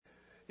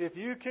If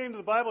you came to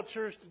the Bible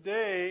Church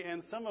today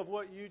and some of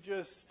what you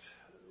just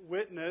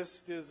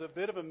witnessed is a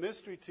bit of a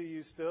mystery to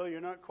you still,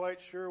 you're not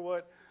quite sure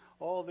what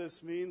all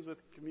this means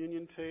with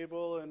communion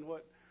table and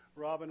what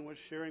Robin was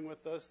sharing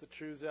with us, the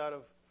truths out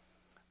of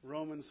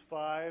Romans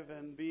 5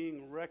 and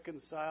being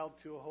reconciled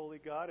to a holy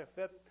God,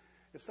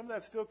 if some of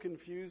that's still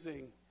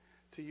confusing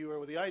to you, or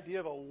with the idea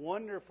of a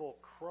wonderful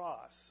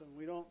cross, and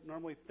we don't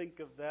normally think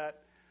of that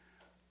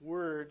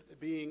word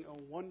being a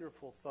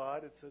wonderful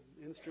thought, it's an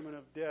instrument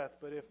of death,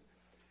 but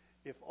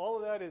if all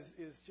of that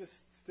is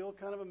just still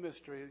kind of a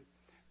mystery,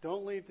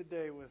 don't leave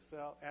today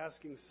without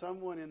asking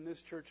someone in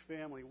this church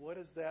family, what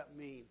does that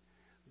mean?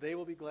 They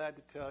will be glad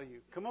to tell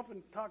you. Come up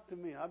and talk to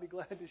me. I'll be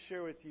glad to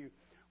share with you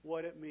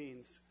what it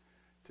means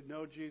to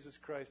know Jesus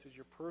Christ as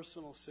your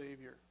personal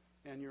Savior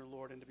and your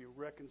Lord, and to be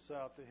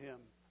reconciled to Him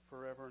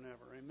forever and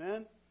ever.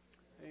 Amen?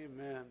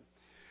 Amen.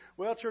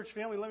 Well, church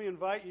family, let me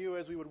invite you,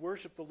 as we would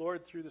worship the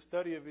Lord through the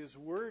study of His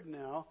Word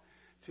now,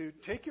 to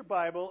take your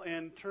Bible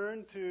and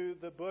turn to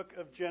the book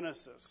of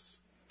Genesis.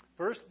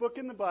 First book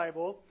in the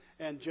Bible,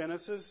 and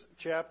Genesis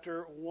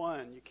chapter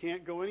 1. You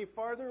can't go any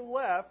farther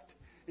left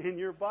in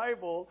your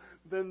Bible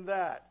than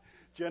that.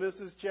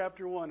 Genesis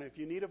chapter 1. If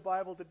you need a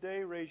Bible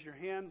today, raise your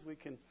hands. We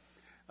can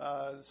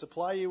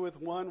supply you with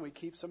one. We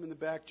keep some in the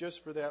back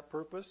just for that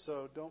purpose,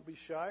 so don't be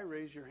shy.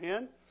 Raise your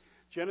hand.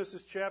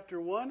 Genesis chapter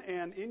 1.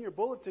 And in your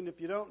bulletin,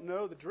 if you don't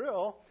know the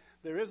drill,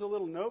 there is a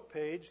little note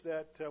page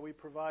that we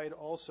provide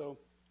also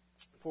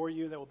for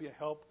you that will be a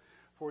help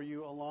for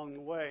you along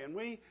the way. And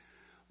we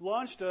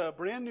launched a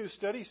brand new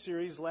study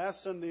series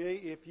last Sunday,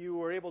 if you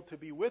were able to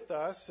be with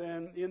us.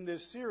 And in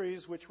this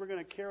series, which we're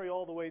going to carry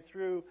all the way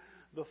through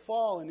the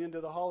fall and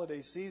into the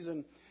holiday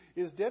season,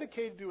 is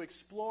dedicated to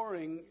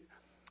exploring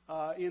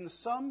in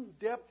some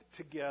depth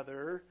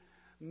together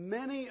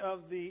many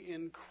of the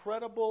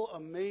incredible,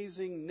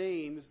 amazing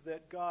names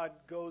that God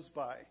goes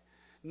by.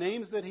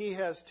 Names that He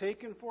has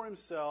taken for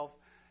Himself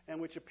and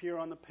which appear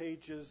on the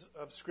pages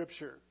of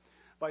Scripture.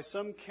 By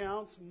some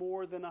counts,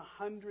 more than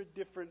 100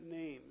 different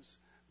names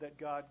that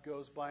God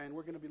goes by, and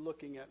we're going to be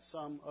looking at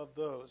some of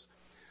those.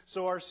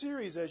 So our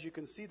series, as you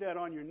can see that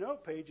on your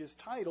note page, is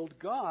titled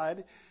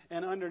God,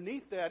 and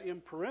underneath that,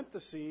 in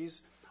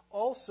parentheses,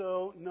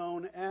 also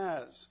known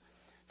as.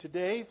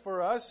 Today,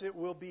 for us, it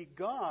will be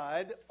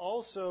God,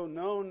 also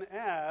known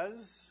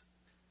as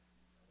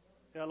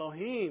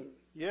Elohim.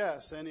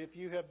 Yes, and if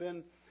you have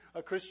been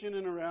a Christian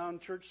and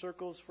around church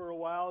circles for a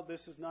while,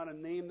 this is not a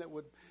name that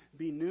would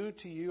be new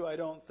to you, I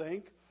don't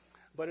think.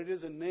 But it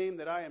is a name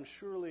that I am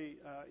surely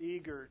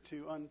eager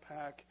to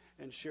unpack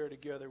and share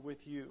together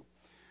with you.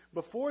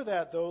 Before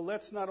that, though,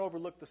 let's not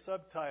overlook the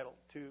subtitle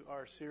to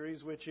our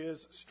series, which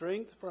is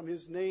Strength from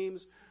His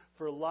Names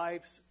for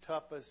Life's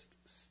Toughest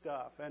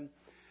Stuff.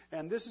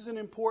 And this is an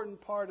important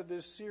part of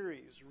this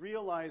series,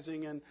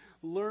 realizing and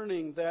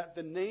learning that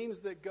the names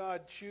that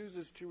God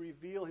chooses to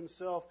reveal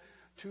Himself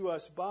to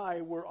us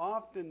by were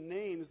often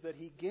names that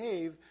He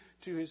gave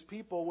to His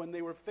people when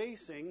they were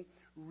facing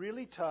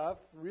really tough,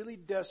 really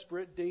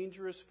desperate,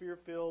 dangerous,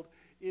 fear-filled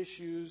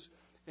issues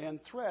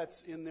and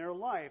threats in their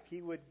life.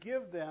 He would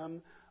give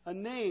them a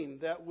name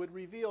that would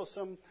reveal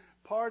some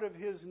part of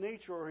His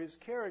nature or His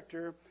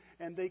character,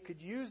 and they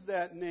could use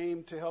that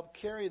name to help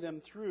carry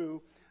them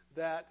through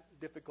that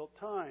difficult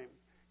time.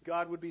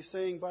 God would be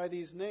saying by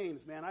these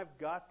names, man, I've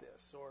got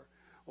this,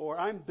 or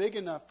I'm big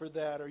enough for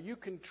that, or you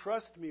can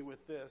trust me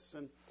with this,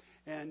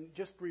 and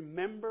just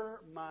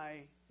remember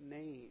my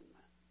name.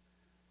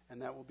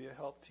 And that will be a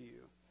help to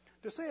you.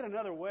 To say it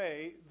another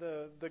way,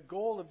 the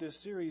goal of this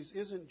series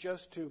isn't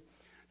just to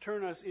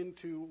turn us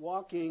into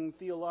walking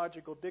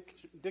theological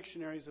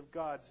dictionaries of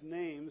God's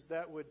names.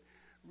 That would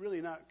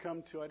really not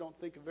come to, I don't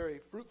think, a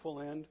very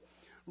fruitful end.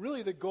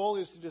 Really, the goal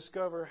is to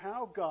discover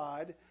how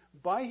God,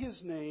 by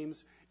His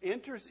names,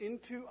 enters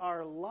into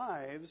our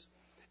lives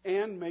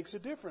and makes a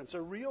difference,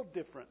 a real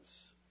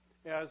difference,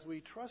 as we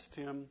trust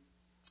Him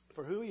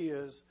for who He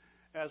is,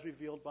 as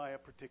revealed by a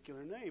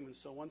particular name. And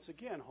so once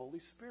again, Holy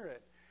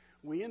Spirit,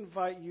 we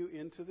invite you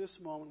into this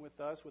moment with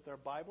us, with our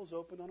Bibles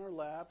open on our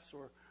laps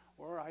or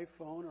our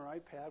iPhone or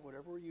iPad,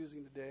 whatever we're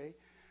using today.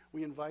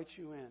 We invite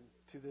you in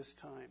to this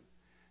time,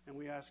 and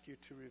we ask you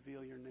to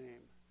reveal your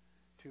name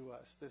to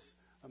us, this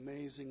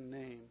amazing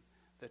name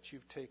that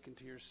you've taken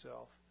to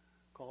yourself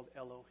called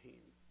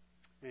Elohim.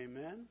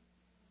 Amen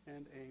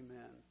and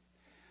amen.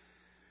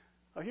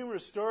 A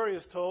humorous story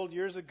is told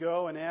years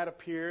ago. An ad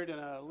appeared in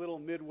a little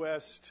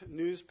Midwest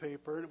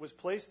newspaper, and it was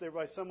placed there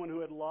by someone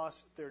who had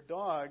lost their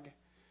dog.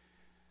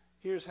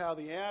 Here's how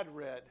the ad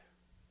read.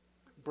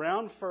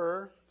 Brown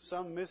fur,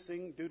 some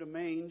missing due to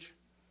mange.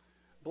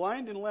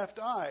 Blind in left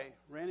eye,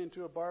 ran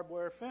into a barbed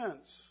wire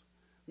fence.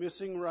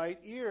 Missing right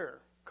ear,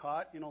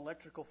 caught in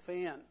electrical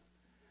fan.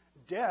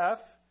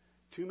 Deaf,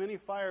 too many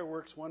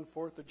fireworks one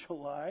 4th of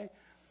July.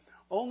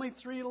 Only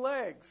 3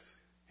 legs,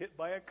 hit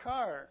by a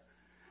car.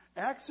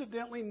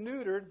 Accidentally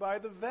neutered by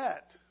the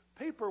vet.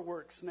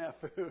 Paperwork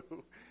snafu.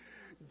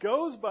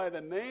 Goes by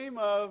the name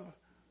of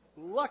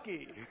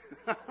Lucky.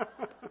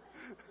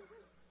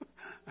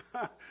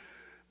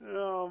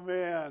 Oh,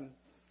 man.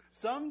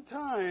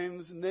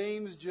 Sometimes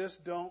names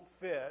just don't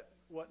fit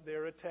what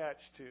they're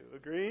attached to.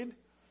 Agreed?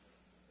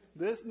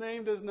 This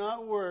name does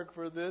not work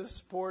for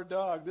this poor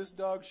dog. This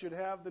dog should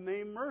have the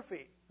name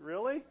Murphy.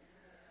 Really?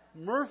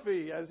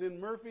 Murphy, as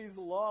in Murphy's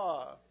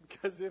Law.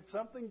 Because if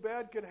something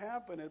bad could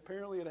happen,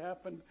 apparently it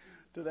happened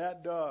to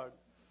that dog.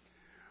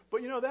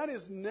 But that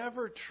is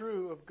never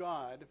true of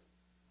God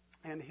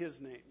and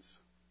His names.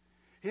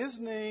 His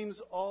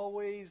names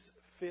always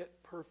fit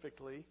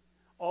perfectly,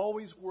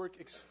 always work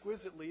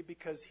exquisitely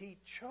because He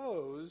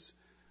chose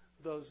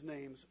those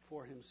names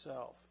for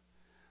Himself.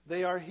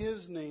 They are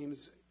His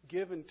names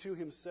given to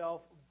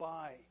Himself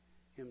by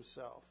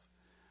Himself.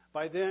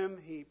 By them,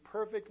 He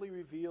perfectly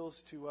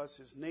reveals to us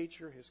His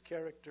nature, His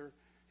character,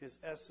 His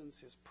essence,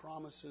 His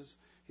promises,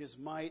 His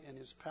might, and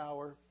His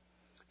power.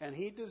 And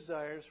He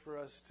desires for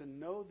us to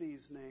know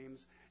these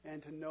names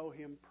and to know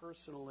Him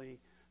personally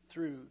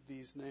through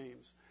these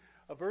names.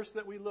 A verse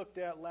that we looked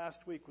at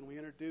last week when we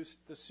introduced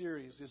the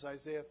series is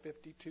Isaiah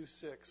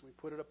 52:6. We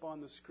put it up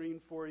on the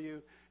screen for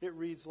you. It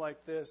reads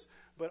like this: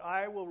 "But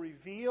I will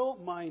reveal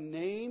my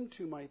name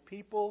to my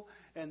people,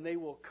 and they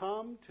will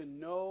come to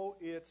know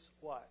its"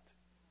 what?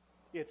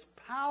 Its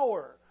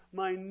power.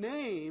 My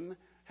name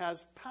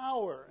has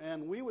power.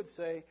 And we would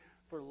say,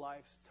 for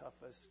life's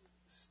toughest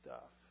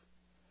stuff.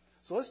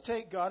 So let's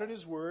take God at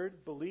His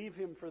word, believe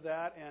Him for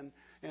that,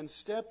 and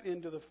step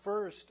into the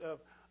first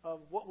of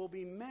what will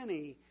be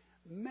many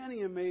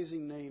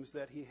amazing names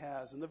that He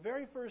has. And the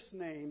very first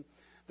name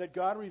that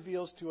God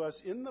reveals to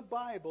us in the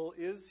Bible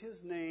is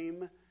His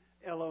name,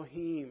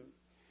 Elohim.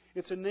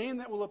 It's a name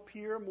that will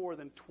appear more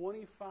than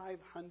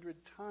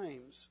 2,500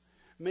 times,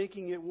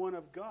 making it one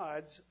of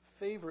God's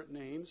favorite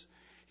names.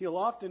 He'll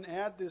often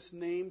add this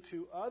name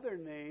to other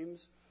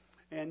names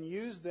and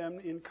use them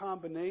in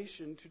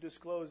combination to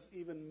disclose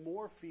even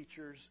more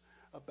features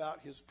about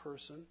His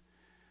person.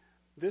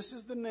 This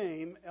is the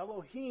name,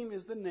 Elohim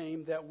is the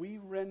name that we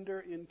render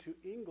into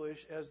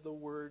English as the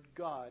word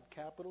God,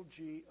 capital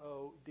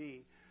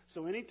G-O-D.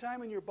 So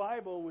anytime in your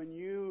Bible when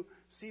you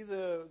see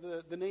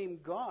the name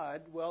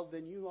God, well,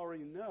 then you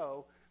already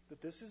know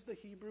that this is the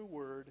Hebrew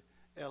word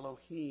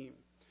Elohim.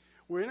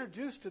 We're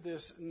introduced to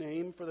this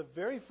name for the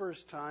very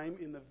first time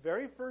in the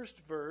very first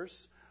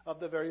verse of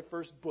the very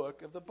first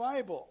book of the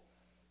Bible,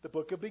 the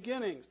book of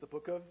beginnings, the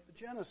book of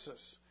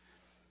Genesis.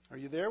 Are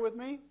you there with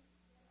me?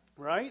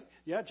 Right?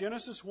 Yeah,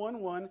 Genesis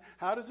 1:1.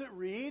 How does it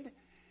read?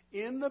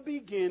 In the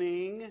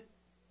beginning,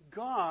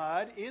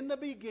 God, in the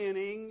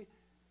beginning,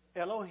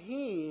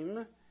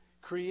 Elohim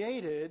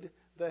created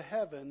the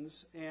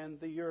heavens and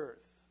the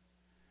earth.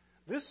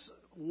 This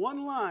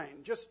one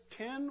line, just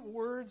 10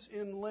 words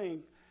in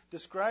length,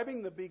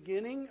 describing the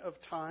beginning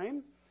of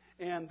time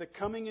and the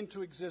coming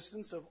into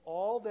existence of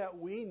all that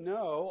we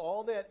know,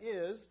 all that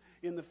is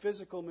in the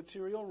physical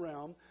material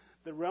realm,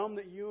 the realm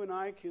that you and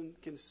I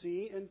can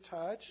see and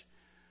touch.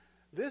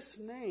 This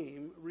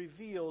name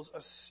reveals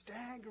a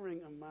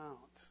staggering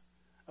amount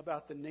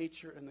about the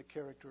nature and the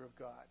character of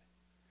God.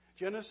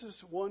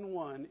 Genesis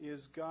 1:1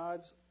 is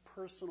God's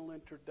personal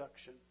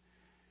introduction.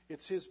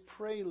 It's His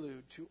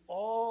prelude to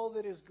all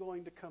that is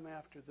going to come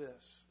after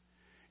this.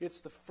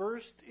 It's the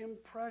first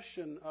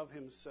impression of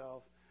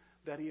Himself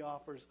that He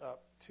offers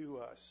up to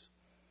us.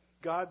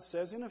 God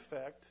says, in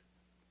effect,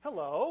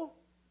 hello,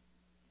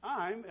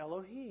 I'm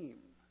Elohim.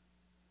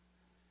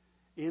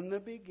 In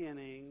the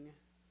beginning,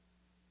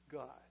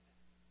 God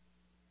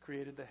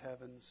created the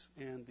heavens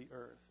and the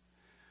earth.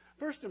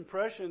 First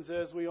impressions,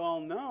 as we all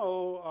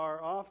know, are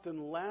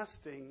often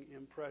lasting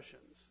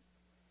impressions.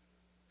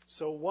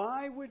 So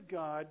why would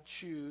God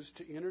choose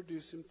to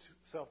introduce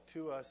Himself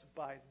to us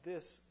by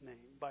this name,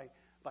 by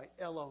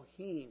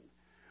Elohim,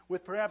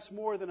 with perhaps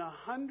more than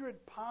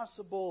 100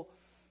 possible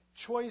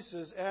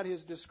choices at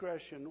His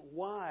discretion?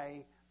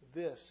 Why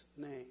this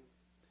name?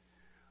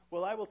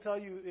 Well, I will tell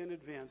you in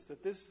advance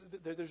that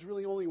there's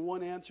really only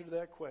one answer to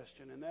that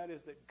question, and that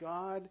is that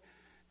God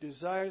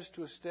desires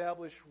to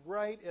establish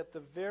right at the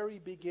very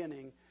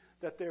beginning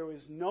that there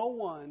is no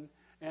one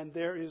and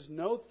there is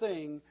no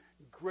thing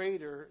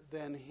greater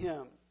than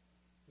Him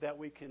that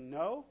we can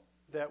know,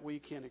 that we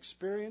can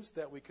experience,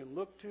 that we can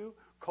look to,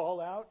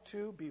 call out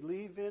to,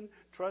 believe in,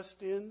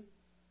 trust in,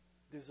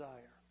 desire.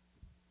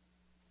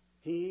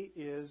 He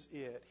is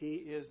it. He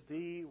is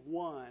the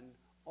one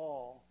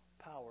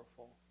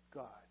all-powerful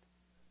God.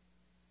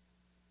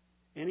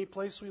 Any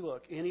place we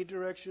look, any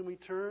direction we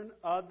turn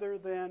other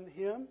than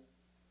Him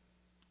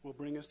will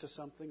bring us to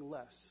something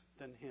less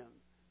than Him,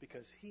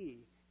 because He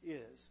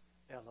is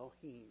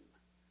Elohim.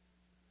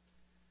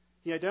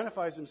 He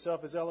identifies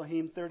Himself as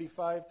Elohim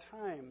 35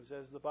 times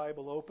as the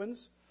Bible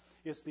opens.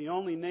 It's the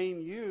only name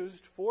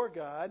used for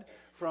God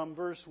from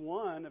verse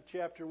 1 of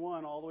chapter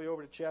 1 all the way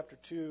over to chapter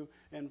 2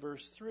 and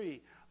verse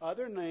 3.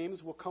 Other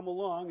names will come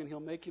along and He'll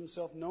make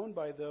Himself known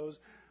by those,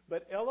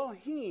 but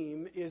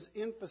Elohim is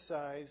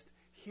emphasized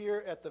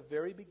here at the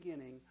very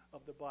beginning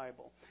of the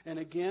Bible. And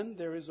again,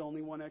 there is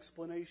only one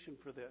explanation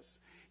for this.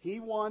 He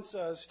wants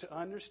us to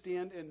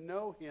understand and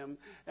know Him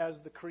as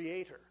the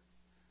Creator,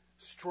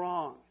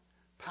 strong,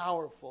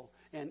 powerful,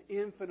 and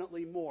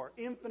infinitely more,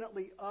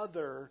 infinitely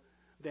other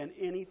than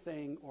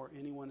anything or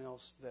anyone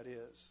else that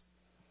is.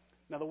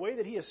 Now, the way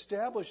that he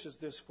establishes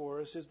this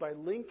for us is by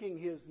linking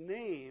his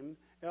name,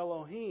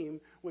 Elohim,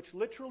 which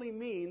literally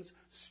means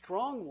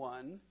strong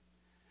one,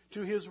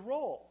 to his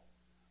role,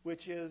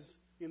 which is,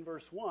 in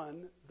verse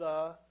 1,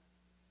 the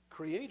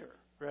creator,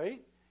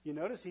 right? You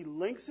notice he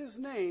links his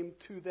name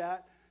to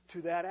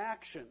that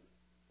action.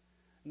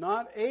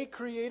 Not a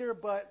creator,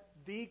 but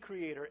the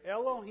creator.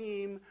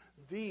 Elohim,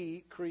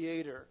 the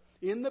creator.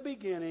 In the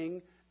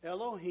beginning,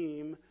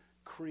 Elohim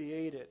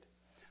created.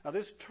 Now,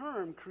 this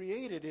term,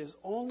 created, is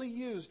only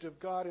used of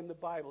God in the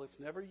Bible. It's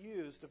never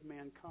used of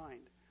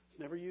mankind. It's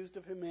never used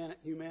of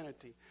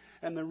humanity.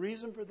 And the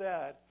reason for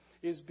that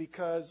is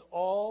because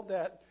all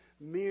that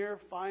mere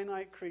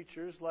finite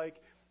creatures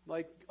like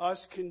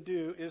us can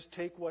do is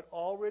take what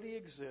already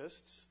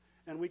exists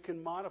and we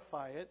can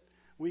modify it,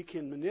 we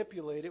can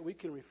manipulate it, we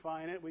can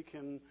refine it, we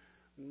can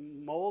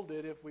mold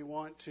it if we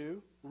want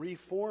to,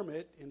 reform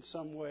it in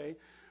some way.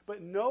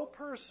 But no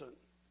person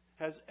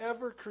has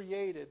ever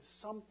created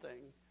something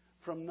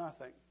from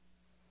nothing.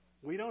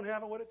 We don't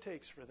have what it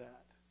takes for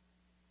that.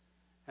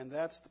 And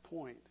that's the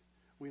point.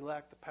 We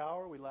lack the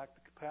power, we lack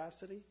the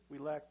capacity, we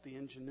lack the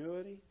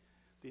ingenuity,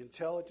 the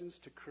intelligence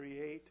to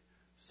create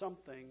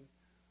something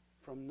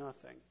from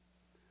nothing.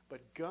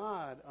 But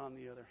God, on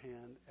the other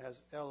hand,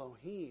 as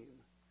Elohim,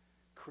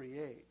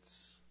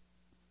 creates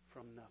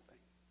from nothing.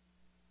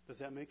 Does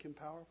that make him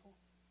powerful?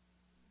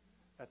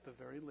 At the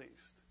very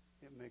least,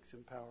 it makes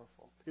him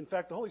powerful. In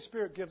fact, the Holy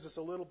Spirit gives us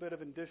a little bit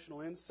of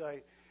additional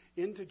insight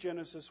into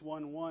Genesis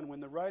 1:1 when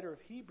the writer of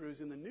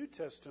Hebrews in the New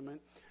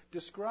Testament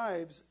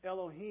describes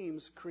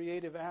Elohim's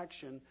creative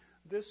action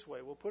this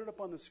way. We'll put it up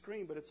on the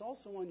screen, but it's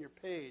also on your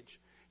page.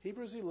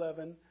 Hebrews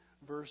 11,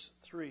 verse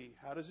 3.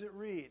 How does it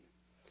read?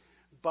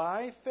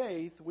 By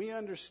faith, we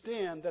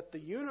understand that the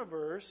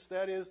universe,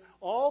 that is,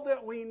 all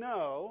that we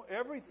know,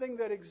 everything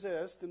that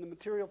exists in the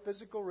material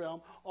physical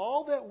realm,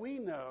 all that we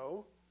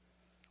know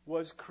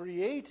was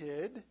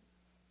created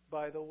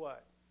by the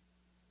what?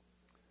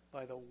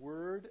 By the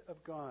Word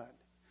of God.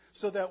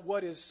 So that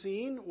what is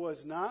seen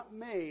was not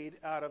made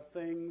out of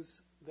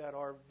things that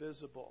are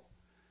visible.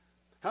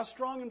 How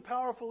strong and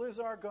powerful is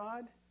our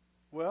God?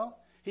 Well,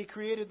 he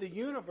created the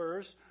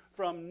universe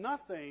from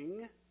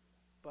nothing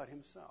but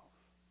himself.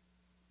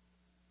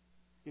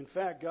 In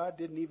fact, God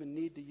didn't even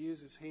need to use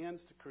his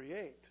hands to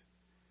create.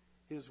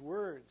 His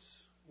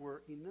words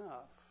were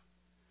enough.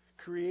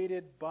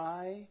 Created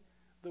by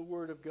the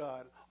Word of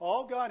God.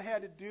 All God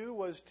had to do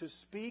was to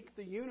speak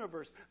the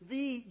universe,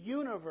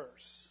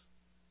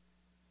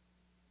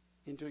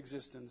 into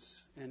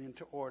existence and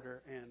into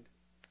order, and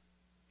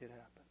it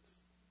happens.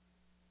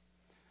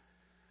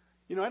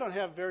 You know, I don't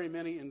have very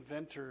many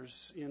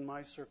inventors in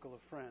my circle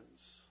of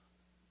friends.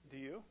 Do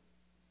you?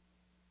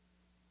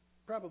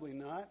 Probably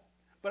not.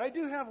 But I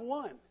do have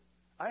one.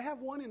 I have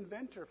one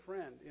inventor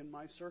friend in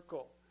my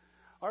circle.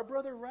 Our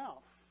brother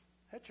Ralph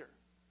Hetcher,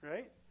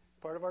 right?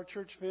 Part of our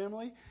church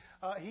family.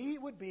 He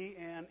would be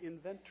an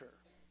inventor.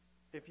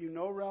 If you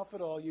know Ralph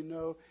at all, you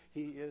know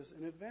he is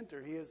an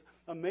inventor. He is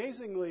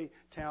amazingly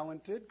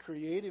talented,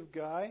 creative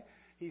guy.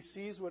 He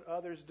sees what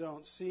others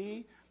don't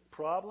see.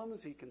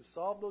 Problems, he can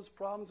solve those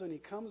problems, and he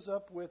comes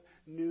up with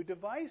new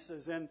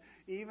devices. And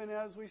even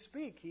as we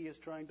speak, he is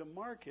trying to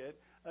market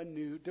a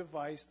new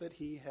device that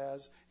he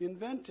has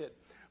invented.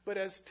 But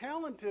as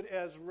talented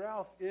as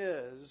Ralph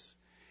is,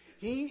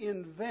 he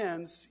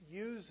invents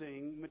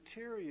using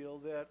material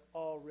that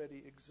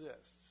already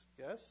exists.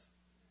 Yes?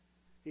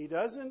 He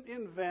doesn't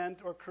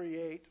invent or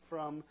create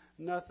from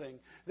nothing.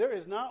 There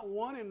is not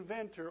one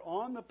inventor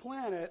on the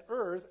planet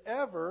Earth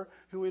ever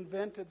who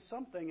invented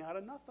something out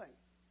of nothing.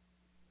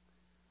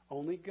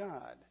 Only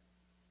God,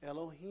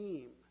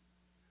 Elohim,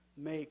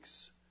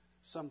 makes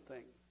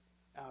something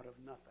out of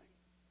nothing.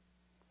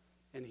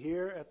 And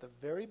here at the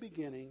very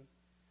beginning,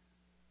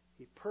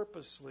 he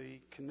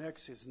purposely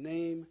connects his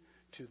name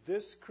to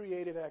this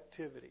creative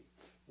activity.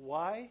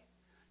 Why?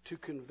 To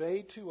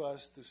convey to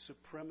us the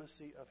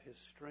supremacy of his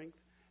strength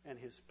and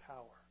his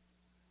power.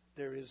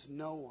 There is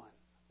no one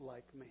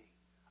like me.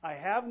 I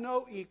have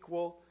no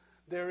equal.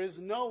 There is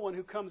no one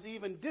who comes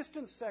even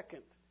distant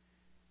second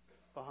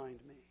behind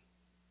me.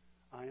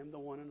 I am the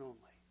one and only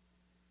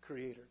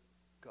Creator,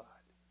 God,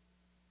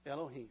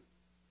 Elohim.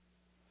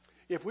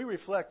 If we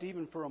reflect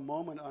even for a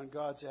moment on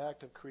God's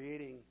act of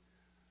creating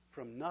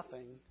from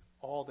nothing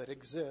all that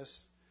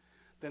exists,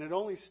 then it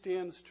only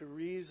stands to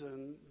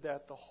reason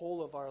that the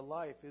whole of our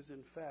life is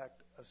in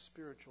fact a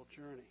spiritual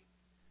journey.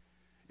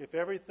 If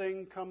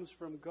everything comes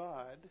from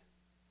God,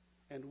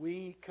 and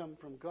we come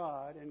from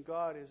God, and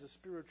God is a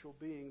spiritual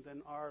being,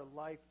 then our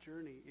life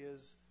journey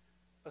is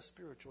a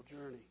spiritual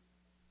journey.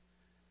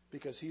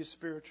 Because he is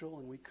spiritual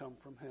and we come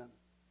from him.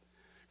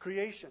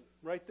 Creation,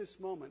 right this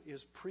moment,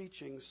 is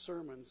preaching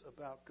sermons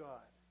about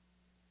God.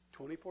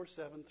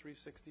 24/7,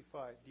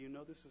 365. Do you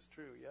know this is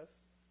true? Yes?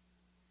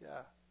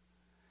 Yeah.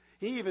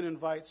 He even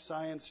invites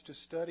science to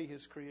study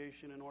his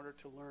creation in order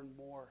to learn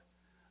more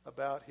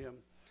about him.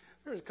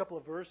 There's a couple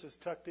of verses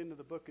tucked into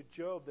the book of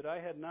Job that I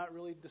had not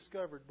really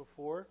discovered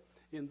before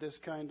in this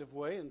kind of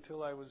way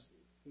until I was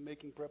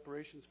making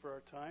preparations for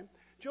our time.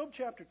 Job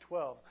chapter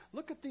 12.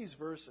 Look at these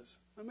verses.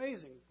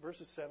 Amazing.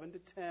 Verses 7 to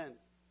 10.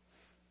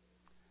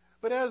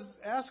 But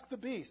ask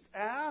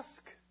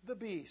the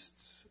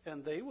beasts,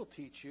 and they will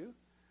teach you.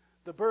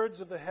 The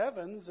birds of the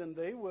heavens, and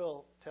they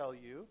will tell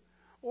you.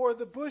 Or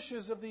the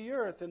bushes of the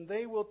earth, and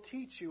they will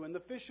teach you. And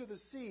the fish of the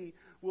sea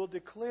will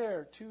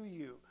declare to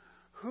you.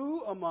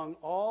 Who among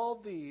all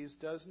these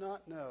does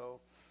not know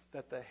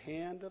that the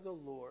hand of the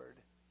Lord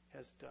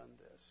has done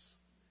this?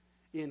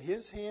 In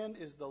his hand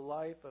is the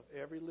life of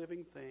every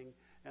living thing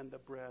and the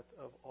breath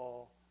of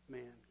all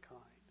mankind.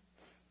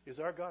 Is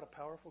our God a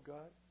powerful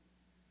God?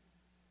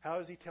 How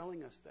is he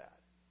telling us that?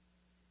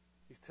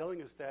 He's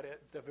telling us that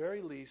at the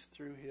very least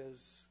through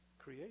his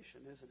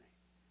creation, isn't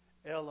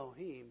he?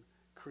 Elohim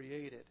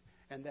created.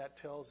 And that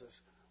tells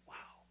us, wow,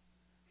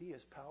 he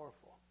is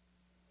powerful.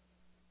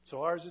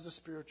 So ours is a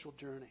spiritual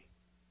journey.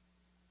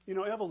 You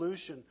know,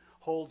 evolution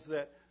holds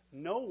that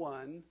no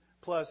one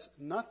plus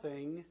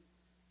nothing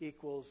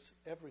equals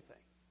everything.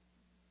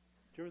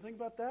 Do you ever think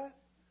about that?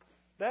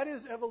 That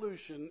is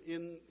evolution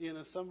in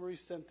a summary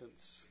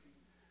sentence.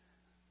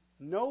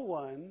 No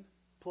one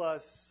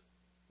plus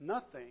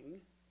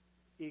nothing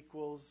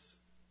equals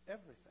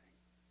everything.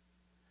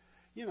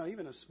 You know,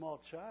 even a small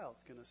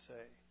child's going to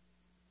say,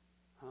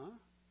 huh?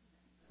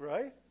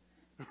 Right?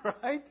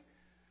 Right?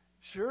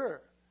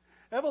 Sure.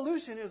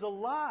 Evolution is a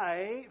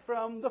lie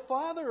from the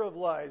father of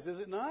lies, is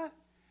it not?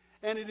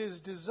 And it is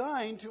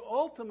designed to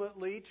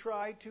ultimately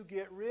try to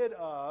get rid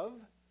of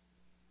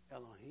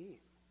Elohim.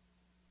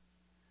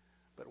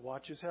 But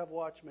watches have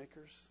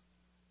watchmakers,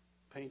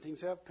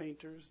 paintings have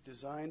painters,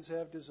 designs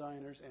have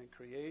designers, and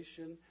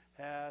creation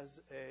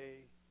has a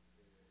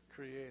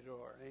creator.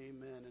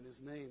 Amen. And his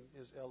name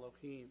is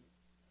Elohim.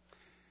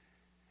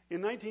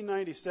 In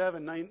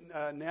 1997,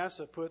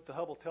 NASA put the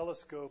Hubble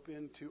telescope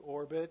into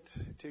orbit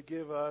to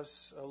give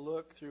us a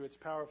look through its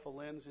powerful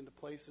lens into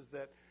places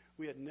that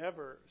we had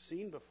never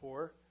seen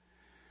before.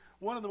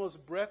 One of the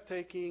most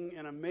breathtaking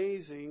and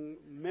amazing,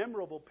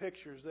 memorable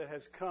pictures that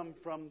has come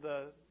from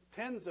the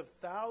tens of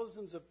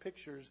thousands of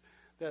pictures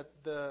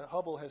that the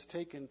Hubble has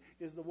taken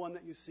is the one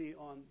that you see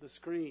on the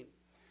screen.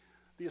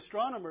 The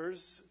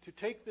astronomers, to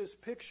take this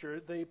picture,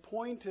 they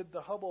pointed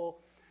the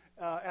Hubble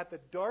at the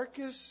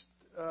darkest,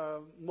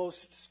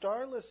 most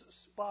starless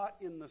spot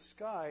in the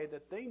sky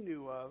that they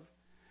knew of,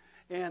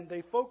 and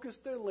they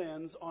focused their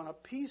lens on a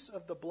piece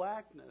of the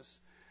blackness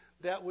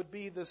that would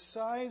be the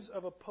size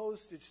of a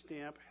postage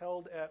stamp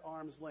held at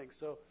arm's length.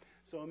 So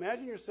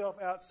imagine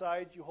yourself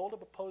outside, you hold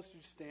up a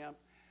postage stamp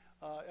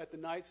at the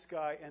night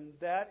sky, and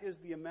that is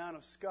the amount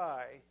of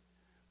sky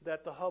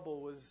that the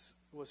Hubble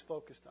was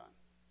focused on.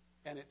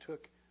 And it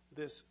took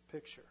this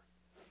picture.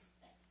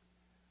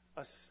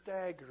 A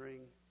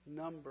staggering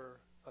number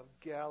of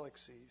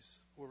galaxies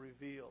were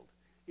revealed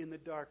in the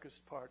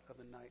darkest part of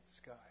the night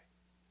sky.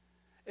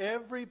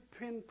 Every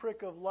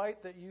pinprick of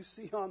light that you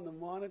see on the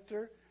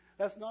monitor,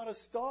 that's not a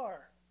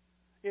star.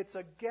 It's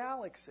a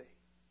galaxy.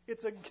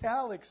 It's a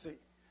galaxy.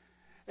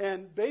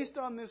 And based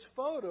on this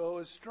photo,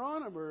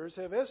 astronomers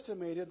have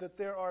estimated that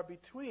there are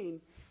between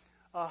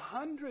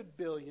 100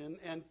 billion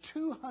and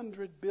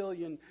 200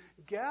 billion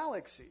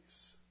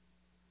galaxies.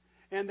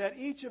 And that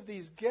each of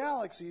these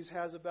galaxies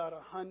has about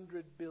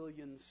 100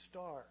 billion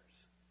stars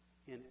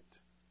in it.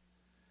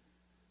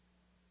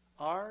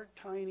 Our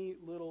tiny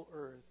little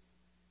Earth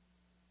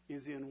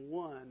is in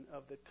one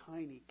of the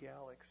tiny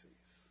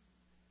galaxies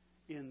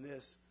in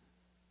this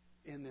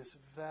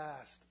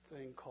vast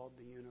thing called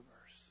the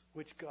universe,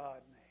 which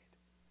God made.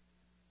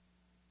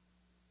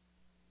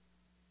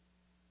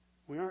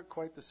 We aren't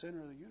quite the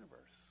center of the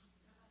universe,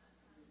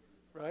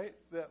 right?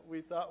 That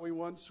we thought we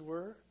once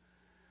were.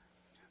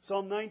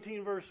 Psalm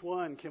 19, verse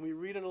 1. Can we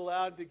read it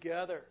aloud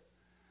together?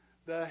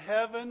 The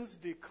heavens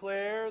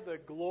declare the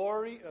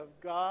glory of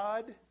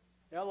God,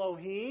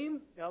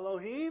 Elohim,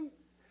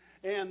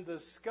 and the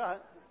sky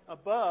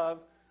above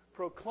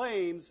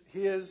proclaims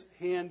his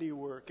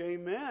handiwork.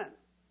 Amen.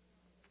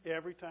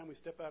 Every time we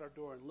step out our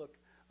door and look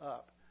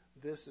up,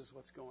 this is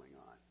what's going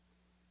on.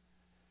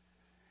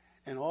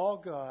 And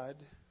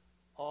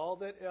all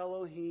that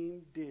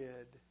Elohim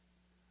did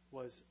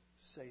was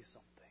say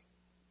something.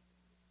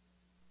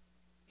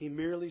 He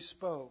merely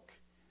spoke,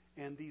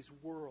 and these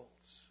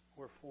worlds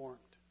were formed.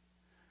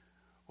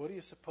 What do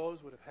you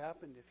suppose would have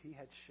happened if he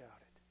had shouted?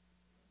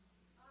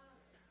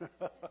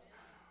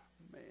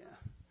 Man.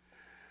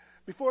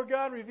 Before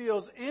God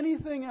reveals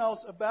anything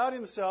else about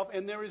himself,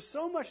 and there is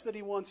so much that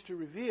he wants to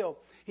reveal,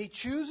 he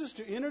chooses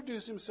to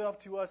introduce himself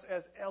to us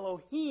as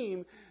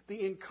Elohim,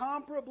 the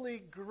incomparably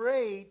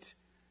great,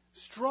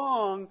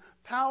 strong,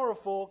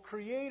 powerful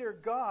creator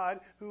God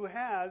who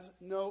has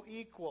no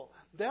equal.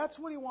 That's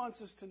what he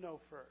wants us to know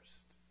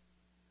first.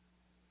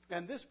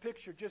 And this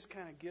picture just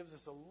kind of gives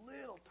us a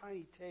little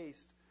tiny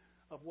taste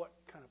of what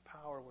kind of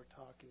power we're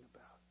talking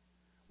about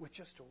with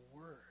just a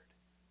word.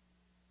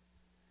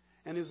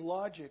 And his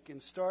logic in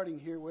starting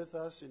here with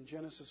us in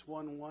Genesis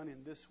 1:1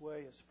 in this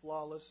way is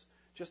flawless,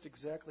 just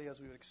exactly as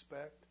we would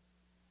expect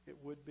it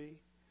would be.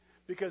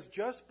 Because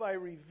just by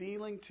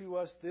revealing to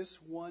us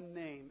this one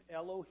name,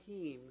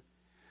 Elohim,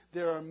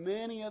 there are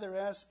many other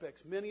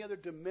aspects, many other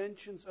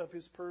dimensions of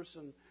his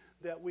person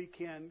that we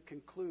can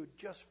conclude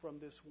just from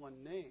this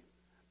one name,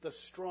 the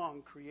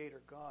strong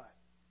Creator God.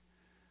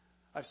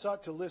 I've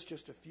sought to list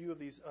just a few of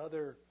these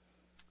other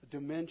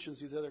dimensions,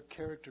 these other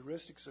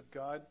characteristics of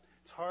God.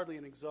 It's hardly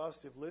an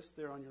exhaustive list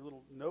there on your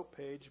little note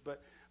page, but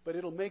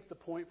it'll make the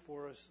point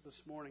for us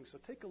this morning. So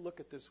take a look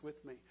at this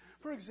with me.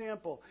 For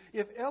example,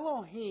 if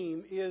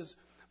Elohim is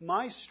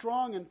my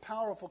strong and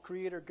powerful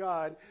Creator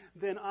God,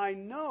 then I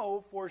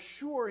know for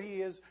sure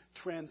he is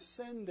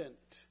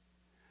transcendent.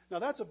 Now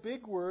that's a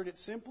big word. It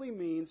simply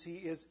means he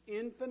is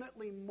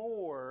infinitely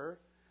more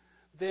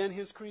than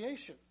his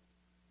creation.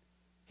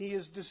 He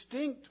is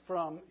distinct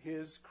from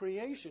his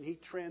creation. He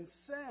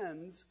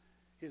transcends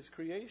his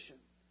creation.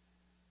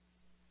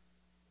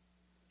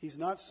 He's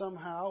not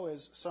somehow,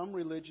 as some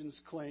religions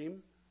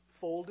claim,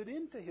 folded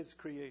into his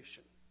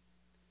creation.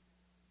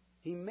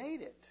 He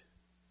made it.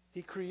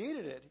 He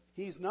created it.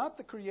 He's not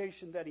the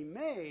creation that he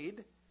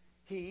made.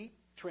 He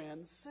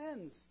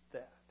transcends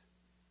that.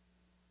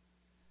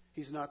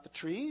 He's not the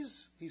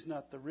trees. He's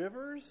not the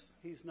rivers.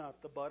 He's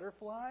not the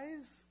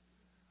butterflies,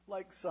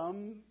 like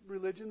some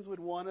religions would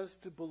want us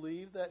to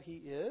believe that he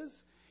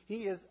is.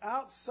 He is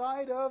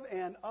outside of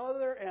and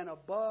other and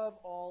above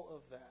all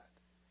of that.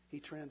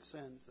 He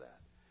transcends that.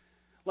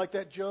 Like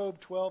that Job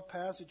 12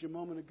 passage a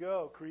moment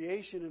ago,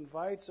 creation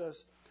invites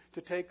us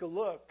to take a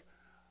look,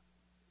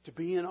 to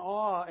be in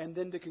awe, and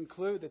then to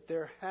conclude that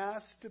there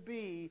has to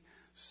be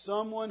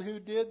someone who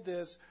did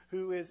this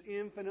who is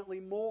infinitely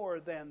more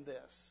than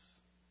this.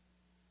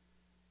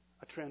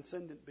 A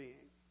transcendent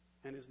being,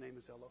 and his name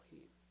is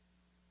Elohim.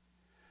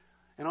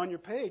 And on your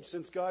page,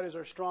 since God is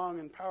our strong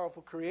and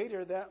powerful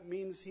Creator, that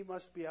means he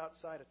must be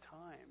outside of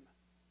time.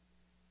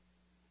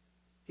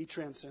 He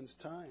transcends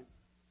time.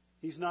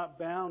 He's not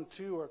bound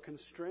to or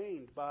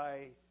constrained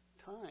by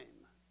time.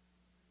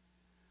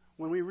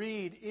 When we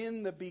read,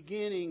 in the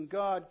beginning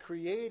God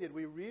created,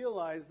 we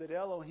realize that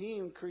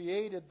Elohim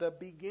created the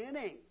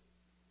beginning.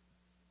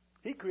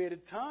 He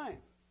created time.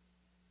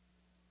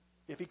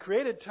 If he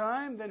created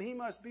time, then he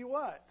must be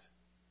what?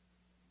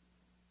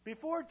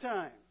 Before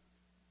time.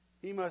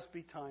 He must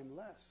be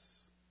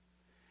timeless.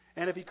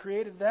 And if he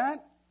created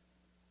that,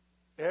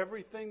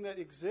 everything that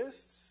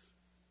exists,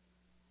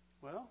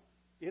 well,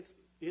 it's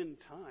in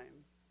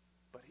time,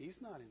 but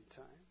he's not in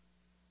time.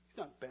 He's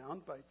not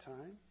bound by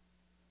time.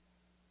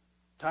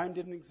 Time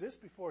didn't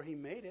exist before he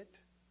made it,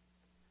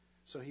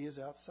 so he is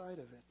outside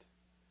of it.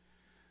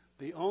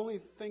 The only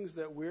things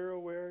that we're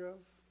aware of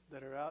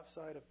that are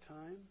outside of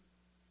time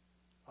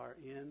are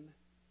in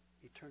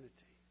eternity,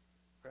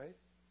 right?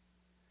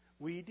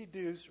 We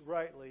deduce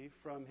rightly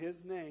from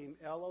his name,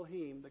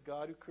 Elohim, the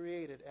God who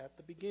created at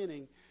the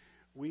beginning,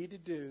 we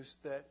deduce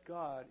that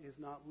God is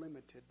not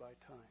limited by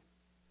time.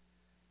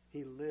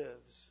 He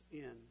lives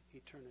in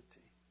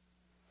eternity.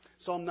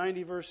 Psalm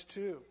 90, verse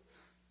 2.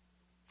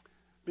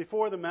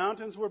 Before the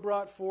mountains were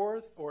brought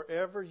forth, or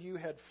ever you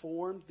had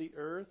formed the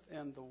earth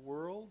and the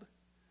world,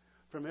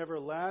 from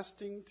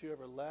everlasting to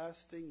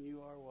everlasting,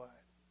 you are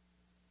what?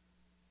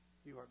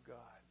 You are God.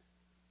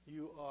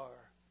 You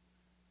are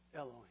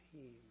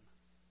Elohim.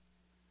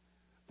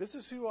 This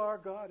is who our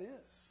God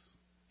is.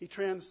 He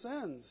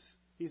transcends.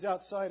 He's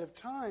outside of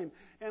time.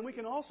 And we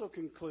can also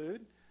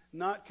conclude,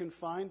 not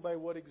confined by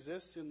what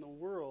exists in the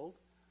world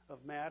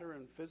of matter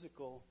and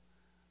physical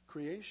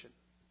creation.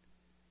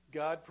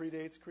 God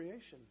predates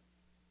creation.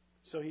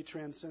 So he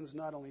transcends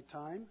not only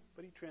time,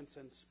 but he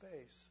transcends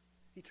space.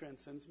 He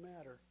transcends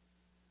matter.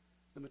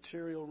 The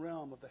material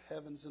realm of the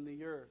heavens and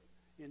the earth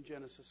in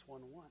Genesis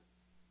 1:1.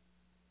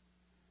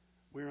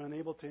 We're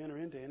unable to enter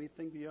into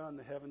anything beyond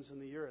the heavens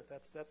and the earth.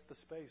 That's the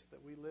space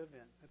that we live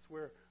in. That's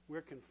where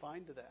we're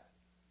confined to that,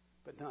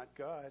 but not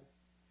God.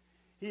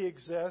 He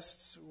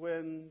exists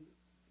when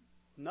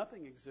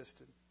nothing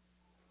existed.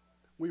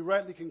 We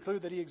rightly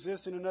conclude that he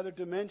exists in another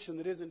dimension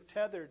that isn't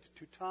tethered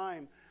to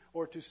time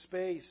or to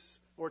space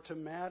or to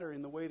matter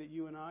in the way that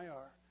you and I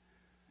are.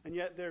 And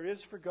yet there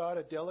is for God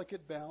a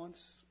delicate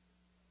balance,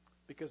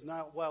 because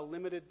not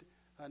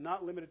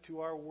limited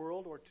to our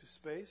world or to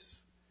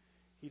space,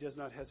 he does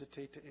not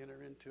hesitate to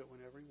enter into it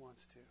whenever he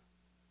wants to.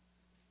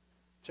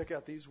 Check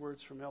out these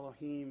words from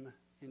Elohim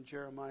in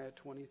Jeremiah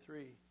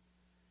 23.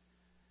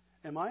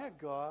 Am I a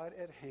God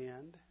at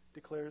hand,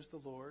 declares the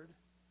Lord,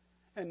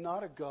 and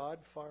not a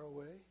God far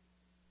away?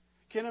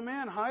 Can a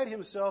man hide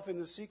himself in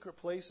the secret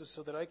places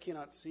so that I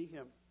cannot see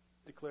him,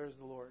 declares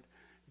the Lord?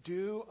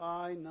 Do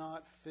I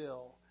not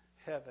fill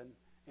heaven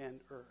and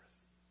earth,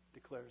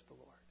 declares the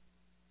Lord.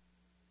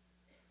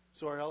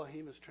 So our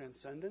Elohim is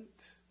transcendent,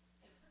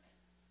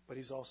 but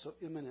he's also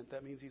immanent.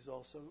 That means he's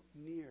also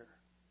near.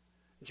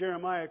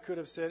 Jeremiah could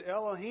have said,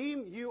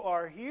 Elohim, you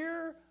are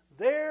here,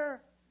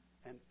 there,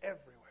 and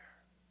everywhere.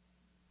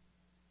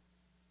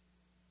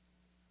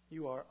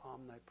 You are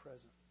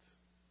omnipresent.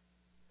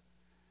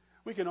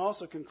 We can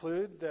also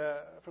conclude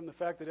that from the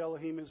fact that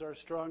Elohim is our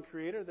strong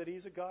creator, that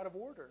he's a God of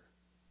order.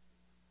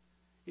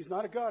 He's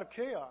not a God of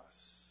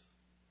chaos.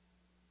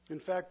 In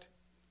fact,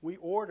 we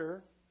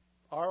order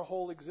our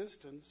whole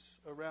existence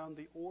around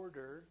the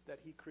order that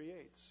he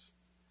creates.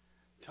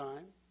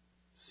 Time,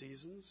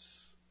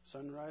 seasons,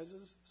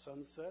 sunrises,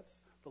 sunsets,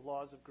 the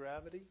laws of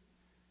gravity.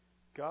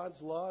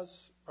 God's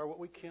laws are what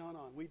we count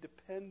on. We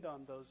depend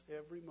on those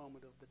every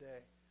moment of the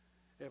day,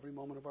 every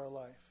moment of our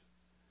life.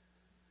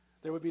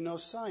 There would be no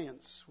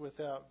science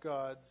without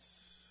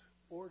God's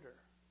order.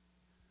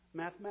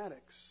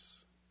 Mathematics.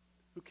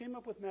 Who came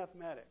up with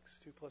mathematics?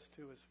 2 plus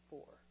 2 is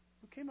 4.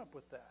 Who came up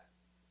with that?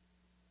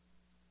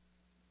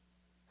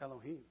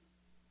 Elohim.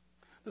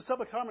 The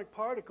subatomic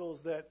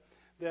particles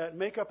that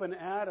make up an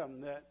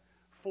atom, that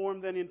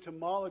form then into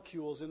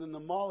molecules, and then the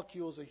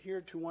molecules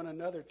adhere to one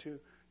another to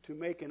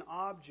make an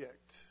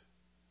object.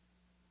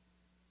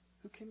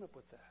 Who came up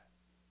with that?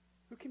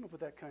 Who came up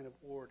with that kind of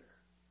order?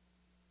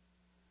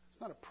 It's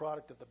not a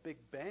product of the Big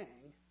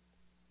Bang.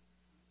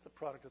 It's a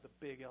product of the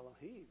big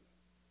Elohim,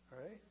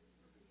 right?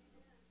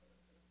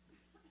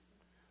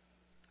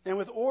 And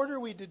with order,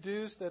 we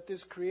deduce that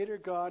this creator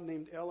God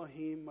named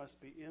Elohim must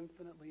be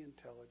infinitely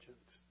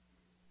intelligent.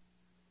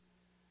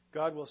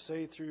 God will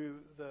say through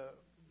the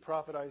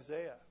prophet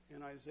Isaiah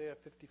in Isaiah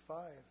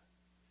 55,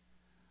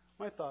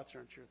 "My thoughts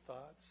aren't your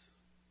thoughts,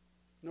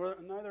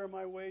 neither are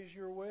my ways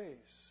your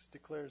ways,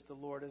 declares the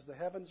Lord. As the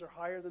heavens are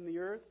higher than the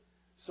earth,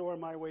 so are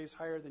my ways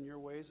higher than your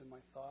ways, and my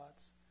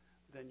thoughts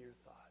than your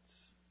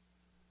thoughts."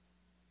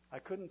 I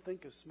couldn't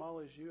think as small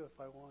as you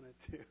if I wanted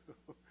to.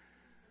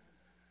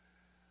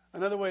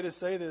 Another way to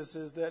say this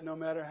is that no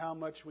matter how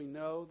much we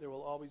know, there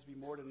will always be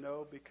more to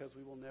know, because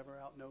we will never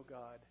outknow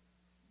God.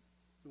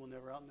 We will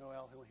never outknow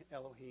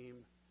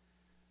Elohim.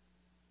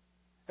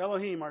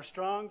 Elohim, our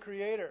strong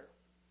creator,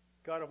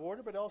 God of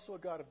order, but also a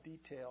God of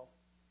detail.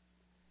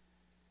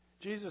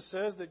 Jesus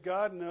says that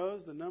God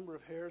knows the number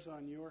of hairs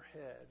on your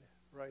head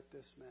right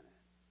this minute.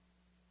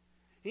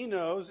 He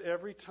knows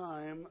every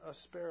time a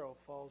sparrow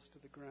falls to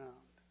the ground.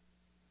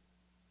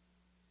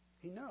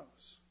 He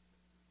knows.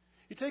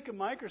 You take a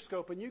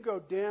microscope and you go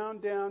down,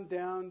 down,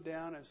 down,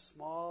 down, as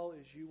small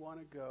as you want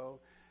to go,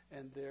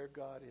 and there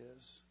God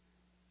is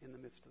in the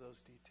midst of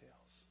those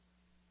details.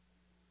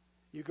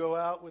 You go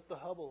out with the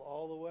Hubble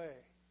all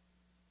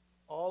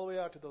the way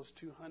out to those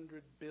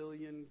 200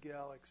 billion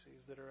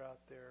galaxies that are out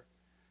there,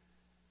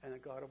 and the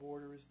God of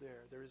order is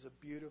there. There is a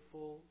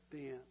beautiful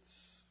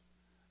dance.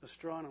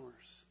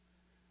 Astronomers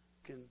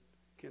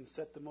can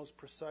set the most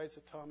precise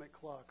atomic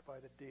clock by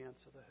the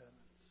dance of the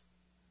heavens.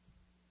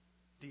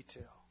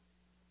 Detail.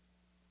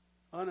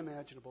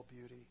 Unimaginable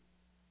beauty.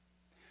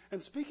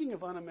 And speaking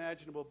of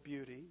unimaginable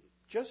beauty,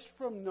 just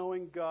from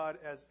knowing God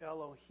as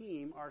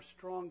Elohim, our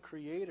strong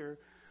creator,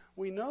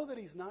 we know that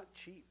he's not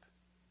cheap.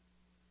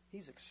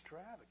 He's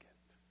extravagant.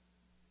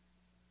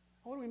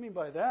 What do we mean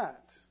by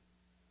that?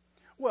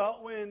 Well,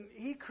 when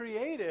he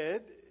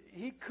created,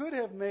 he could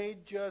have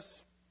made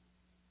just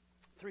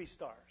 3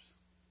 stars,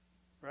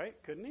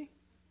 right? Couldn't he?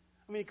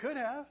 I mean, he could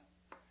have.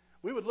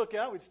 We would look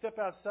out, we'd step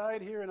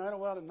outside here in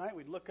Idlewild at night,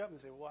 we'd look up and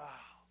say, wow,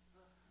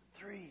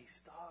 3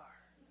 stars.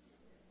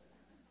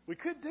 We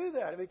could do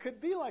that. I mean, it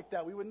could be like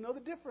that. We wouldn't know the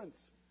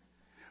difference.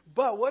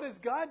 But what does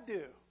God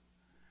do?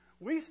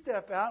 We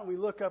step out and we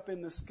look up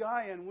in the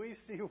sky and we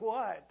see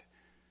what?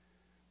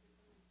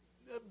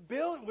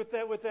 With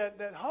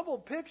that Hubble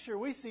picture,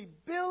 we see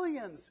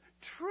billions,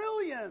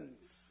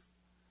 trillions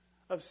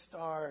of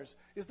stars.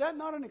 Is that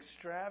not an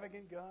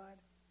extravagant God?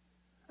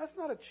 That's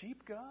not a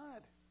cheap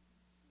God.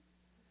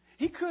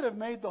 He could have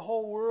made the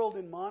whole world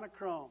in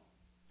monochrome.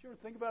 Did you ever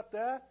think about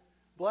that?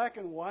 Black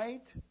and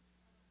white.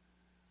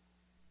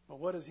 But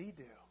what does he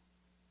do?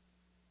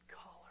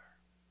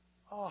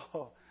 Color.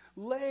 Oh,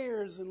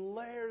 layers and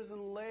layers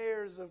and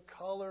layers of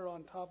color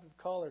on top of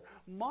color.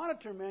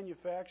 Monitor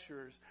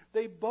manufacturers,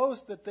 they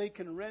boast that they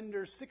can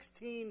render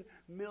 16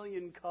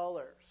 million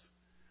colors.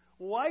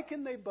 Why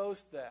can they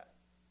boast that?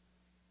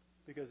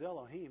 Because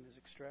Elohim is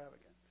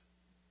extravagant,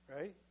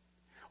 right?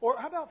 Or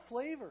how about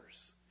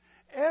flavors?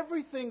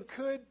 Everything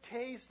could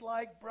taste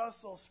like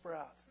Brussels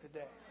sprouts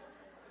today.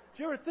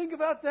 Did you ever think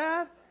about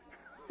that?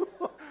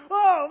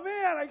 Oh,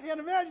 man, I can't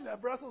imagine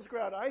that. Brussels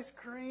sprout ice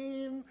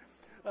cream,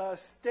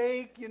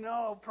 steak,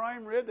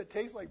 prime rib that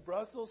tastes like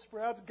Brussels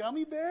sprouts,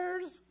 gummy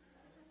bears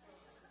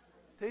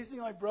tasting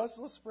like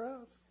Brussels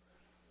sprouts.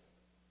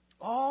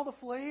 All the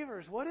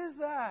flavors. What is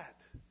that?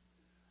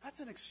 That's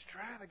an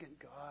extravagant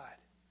God.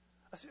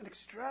 That's an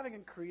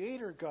extravagant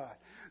creator God.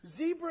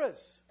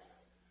 Zebras.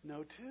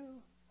 No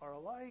two are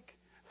alike.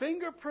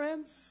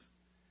 Fingerprints.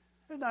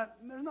 There's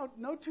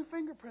no 2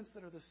 fingerprints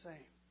that are the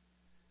same.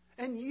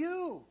 And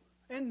you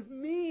and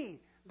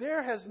me,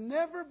 there has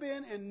never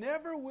been and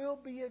never will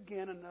be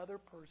again another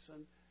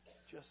person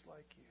just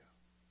like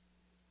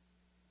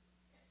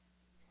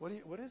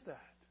you. What is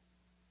that?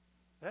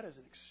 That is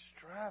an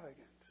extravagant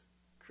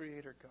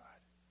creator God.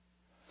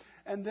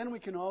 And then we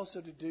can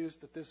also deduce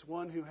that this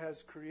one who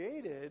has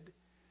created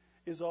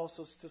is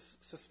also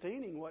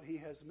sustaining what he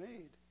has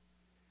made.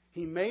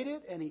 He made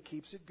it and he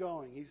keeps it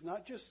going. He's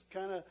not just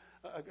kind of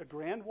a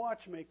grand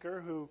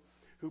watchmaker who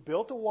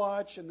built a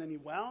watch and then he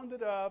wound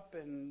it up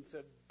and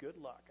said, good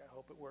luck, I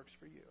hope it works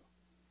for you.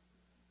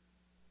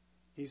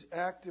 He's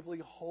actively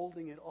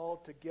holding it all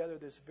together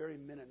this very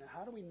minute. Now,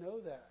 how do we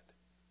know that?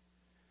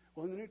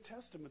 Well, in the New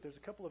Testament, there's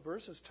a couple of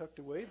verses tucked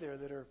away there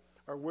that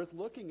are worth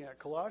looking at.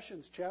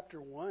 Colossians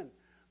chapter 1,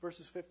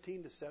 verses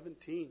 15 to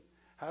 17.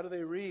 How do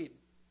they read?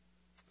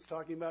 It's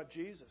talking about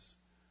Jesus,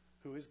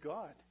 who is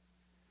God.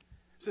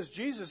 It says,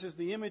 Jesus is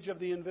the image of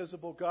the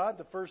invisible God,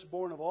 the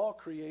firstborn of all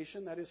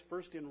creation, that is,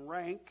 first in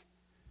rank.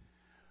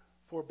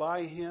 For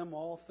by him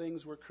all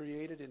things were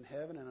created in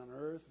heaven and on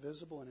earth,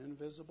 visible and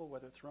invisible,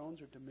 whether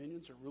thrones or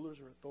dominions or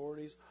rulers or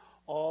authorities.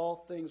 All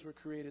things were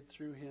created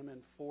through him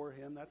and for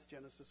him. That's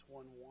Genesis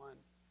 1:1.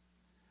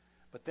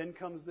 But then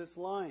comes this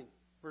line,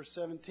 verse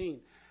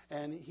 17.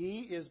 And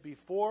he is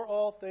before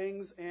all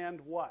things, and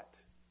what?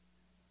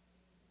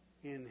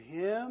 In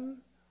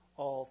him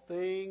all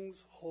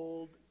things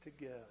hold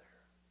together.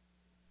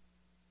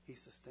 He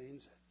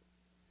sustains it.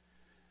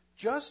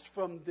 Just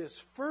from this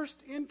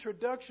first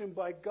introduction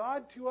by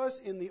God to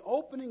us in the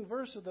opening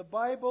verse of the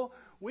Bible,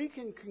 we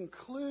can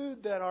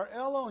conclude that our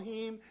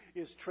Elohim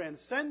is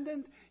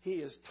transcendent, he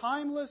is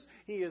timeless,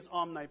 he is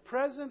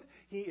omnipresent,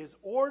 he is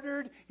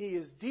ordered, he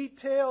is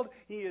detailed,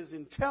 he is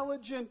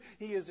intelligent,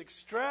 he is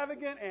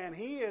extravagant, and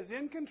he is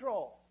in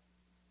control.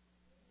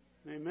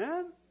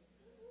 Amen?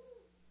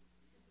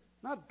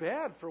 Not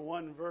bad for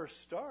one verse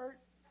start.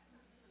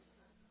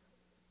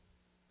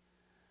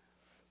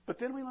 But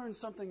then we learn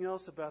something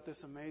else about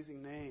this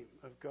amazing name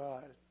of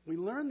God. We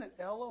learn that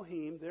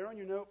Elohim, there on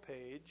your note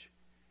page,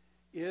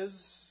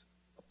 is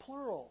a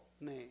plural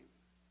name.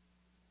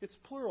 It's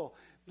plural.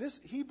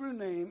 This Hebrew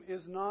name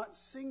is not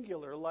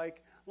singular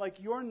like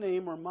your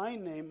name or my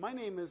name. My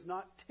name is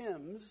not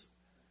Tim's,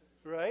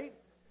 right?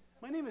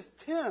 My name is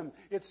Tim.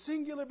 It's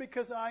singular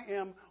because I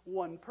am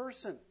one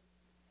person.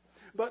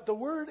 But the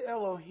word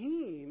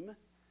Elohim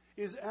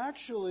is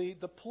actually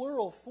the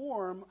plural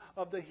form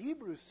of the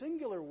Hebrew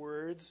singular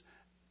words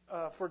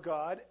for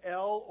God,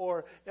 El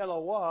or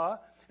Elohah.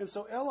 And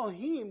so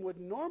Elohim would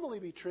normally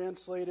be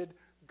translated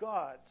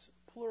gods,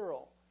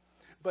 plural.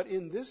 But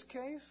in this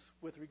case,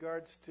 with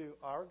regards to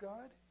our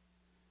God,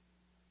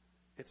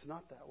 it's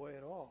not that way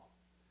at all.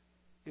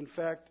 In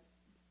fact,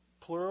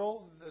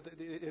 plural,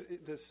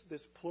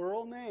 this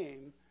plural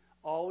name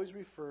always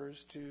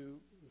refers to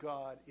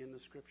God in the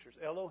Scriptures.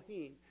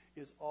 Elohim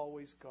is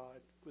always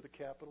God with a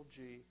capital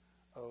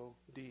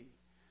G-O-D.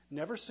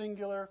 Never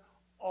singular,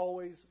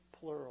 always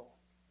plural.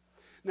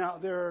 Now,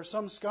 there are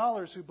some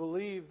scholars who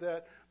believe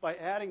that by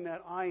adding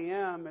that I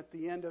am at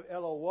the end of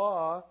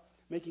Elohah,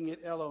 making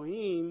it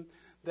Elohim,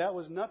 that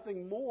was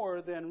nothing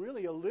more than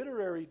really a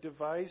literary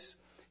device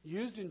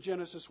used in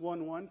Genesis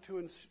 1:1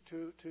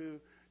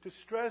 to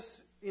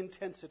stress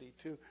intensity,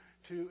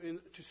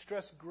 to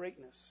stress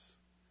greatness.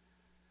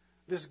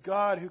 This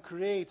God who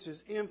creates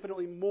is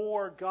infinitely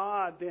more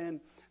God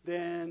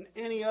than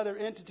any other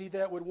entity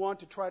that would want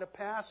to try to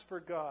pass for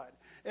God.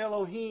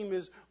 Elohim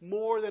is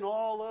more than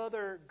all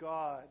other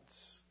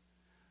gods,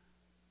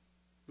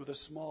 with a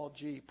small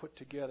g put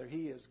together.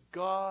 He is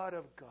God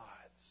of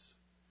gods.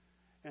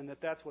 And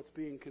that's what's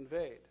being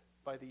conveyed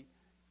by the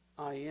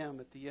I am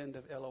at the end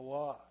of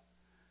Elohah.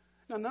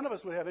 Now, none of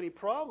us would have any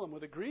problem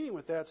with agreeing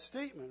with that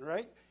statement,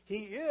 right? He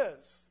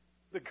is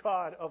the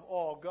God of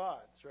all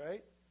gods,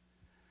 right?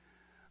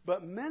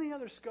 But many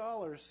other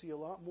scholars see a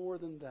lot more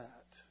than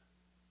that.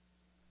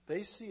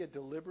 They see a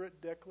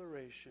deliberate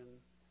declaration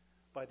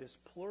by this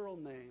plural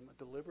name, a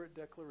deliberate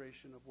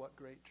declaration of what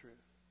great truth?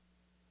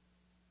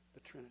 The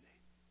Trinity.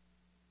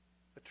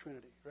 The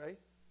Trinity, right?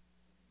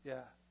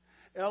 Yeah.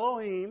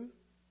 Elohim,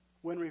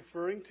 when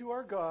referring to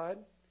our God,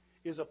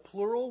 is a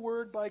plural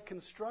word by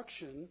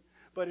construction,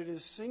 but it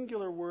is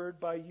singular word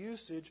by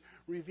usage,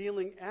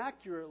 revealing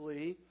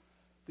accurately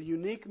the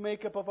unique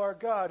makeup of our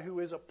God, who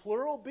is a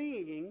plural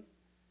being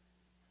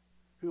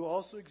who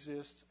also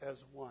exists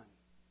as one.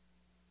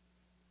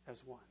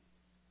 As one.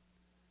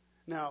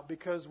 Now,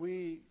 because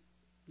we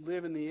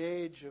live in the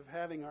age of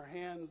having our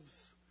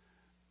hands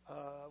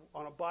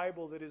on a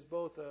Bible that is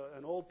both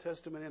an Old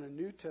Testament and a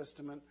New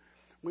Testament,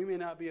 we may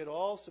not be at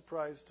all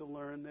surprised to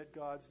learn that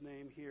God's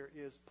name here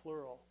is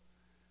plural.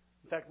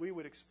 In fact, we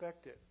would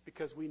expect it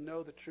because we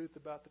know the truth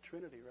about the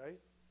Trinity, right?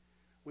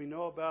 We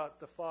know about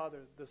the Father,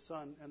 the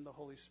Son, and the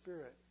Holy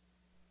Spirit.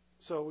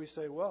 So we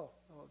say, well,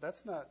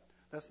 that's not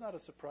a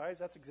surprise.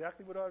 That's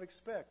exactly what I would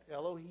expect.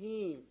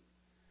 Elohim,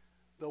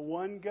 the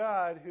one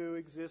God who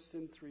exists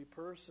in three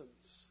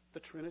persons, the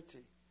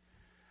Trinity.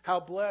 How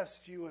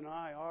blessed you and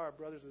I are,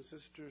 brothers and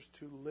sisters,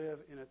 to live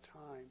in a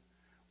time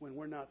when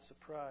we're not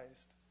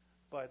surprised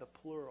by the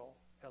plural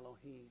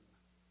Elohim.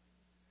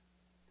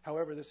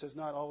 However, this has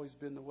not always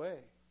been the way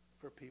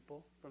for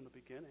people from the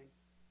beginning.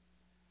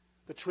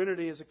 The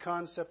Trinity is a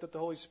concept that the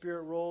Holy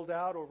Spirit rolled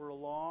out over a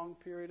long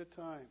period of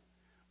time.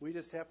 We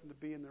just happen to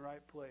be in the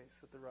right place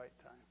at the right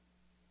time.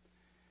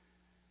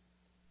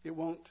 It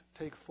won't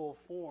take full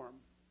form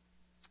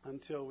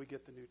until we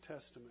get the New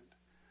Testament.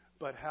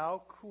 But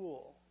how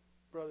cool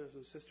brothers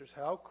and sisters,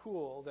 how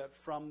cool that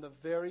from the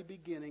very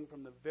beginning,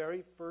 from the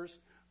very first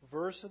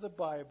verse of the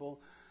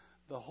Bible,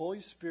 the Holy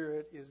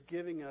Spirit is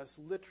giving us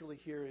literally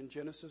here in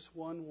Genesis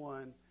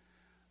 1:1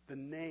 the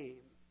name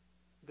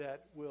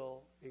that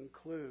will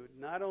include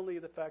not only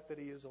the fact that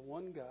He is a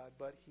one God,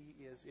 but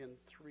He is in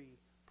three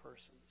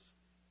persons.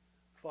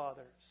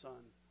 Father,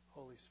 Son,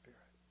 Holy Spirit.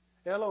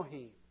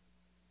 Elohim.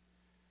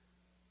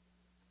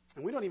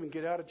 And we don't even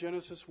get out of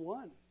Genesis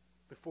 1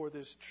 before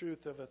this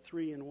truth of a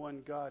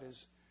three-in-one God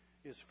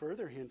is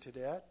further hinted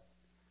at.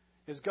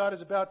 As God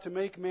is about to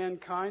make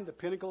mankind the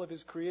pinnacle of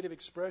His creative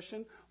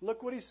expression,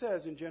 look what He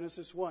says in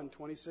Genesis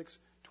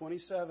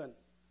 1:26-27.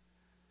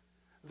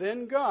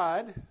 Then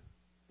God,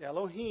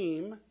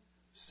 Elohim,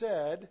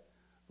 said,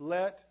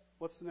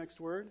 what's the next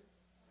word?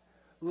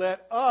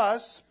 Let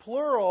us,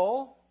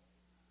 plural,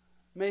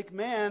 make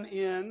man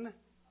in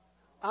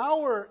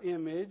our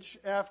image,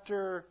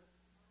 after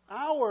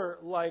our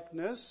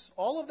likeness.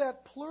 All of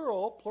that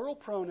plural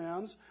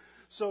pronouns.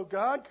 So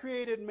God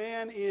created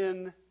man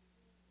in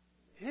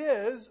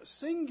His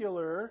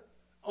singular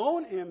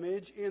own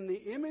image. In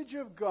the image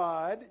of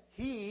God,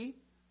 He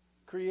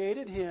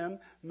created him.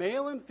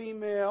 Male and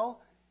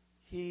female,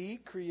 He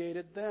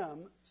created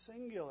them,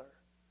 singular.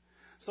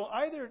 So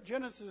either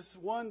Genesis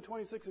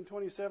 1:26 and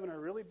 27 are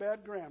really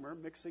bad grammar,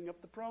 mixing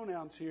up the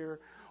pronouns here,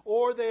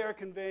 or they are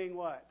conveying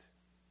what?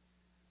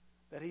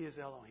 That He is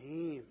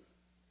Elohim.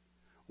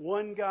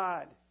 One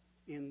God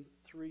in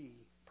three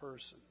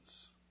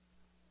persons.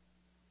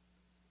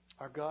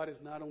 Our God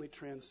is not only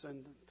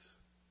transcendent,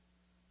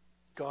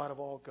 God of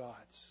all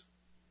gods.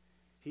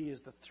 He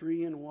is the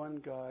three-in-one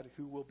God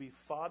who will be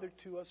Father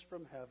to us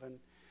from heaven.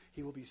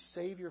 He will be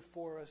Savior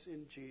for us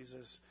in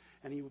Jesus,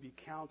 and He will be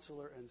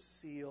Counselor and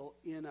Seal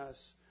in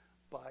us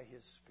by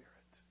His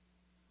Spirit.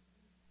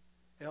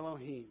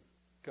 Elohim,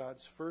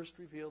 God's first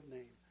revealed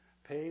name,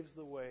 paves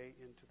the way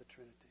into the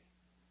Trinity.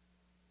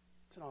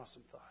 It's an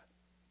awesome thought.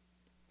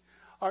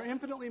 Our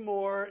infinitely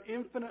more,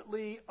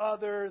 infinitely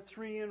other,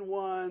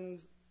 three-in-one,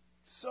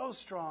 so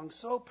strong,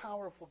 so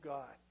powerful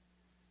God,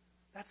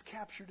 that's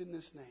captured in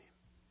this name.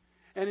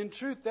 And in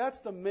truth,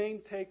 that's the main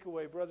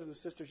takeaway, brothers and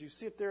sisters. You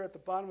see it there at the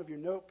bottom of your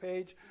note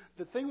page.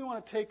 The thing we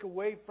want to take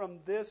away from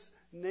this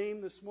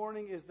name this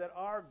morning is that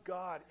our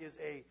God is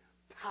a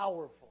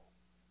powerful,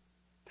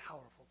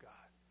 powerful God.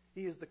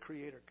 He is the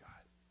Creator God.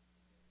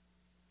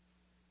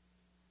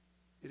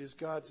 It is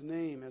God's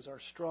name as our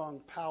strong,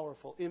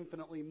 powerful,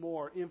 infinitely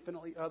more,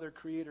 infinitely other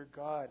Creator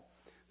God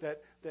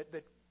that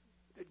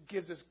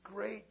gives us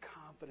great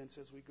confidence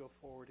as we go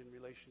forward in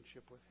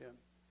relationship with Him.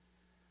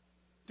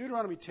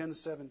 Deuteronomy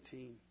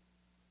 10:17.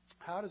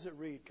 How does it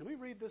read? Can we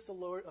read this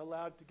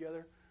aloud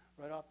together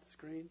right off the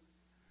screen?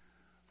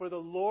 For the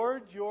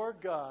Lord your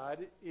God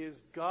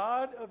is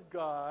God of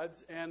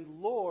gods and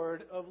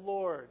Lord of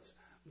lords,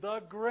 the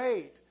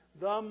great,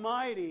 the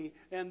mighty,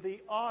 and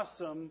the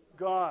awesome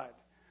God.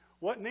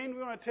 What name do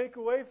we want to take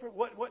away from?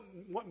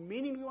 What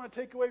meaning do we want to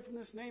take away from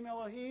this name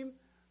Elohim?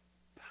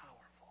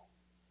 Powerful.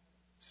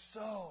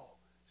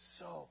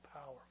 So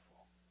powerful.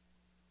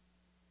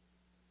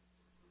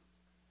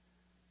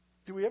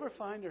 Do we ever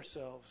find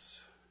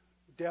ourselves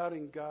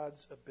doubting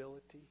God's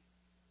ability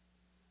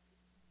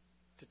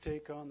to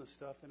take on the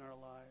stuff in our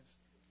lives?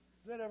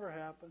 Does that ever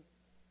happen?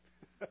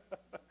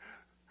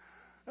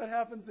 That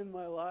happens in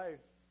my life.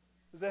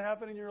 Does that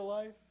happen in your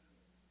life?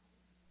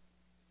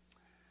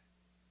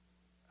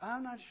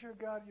 I'm not sure,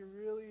 God, you're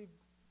really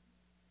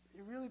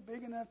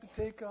big enough to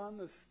take on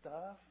the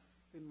stuff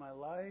in my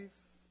life,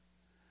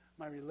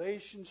 my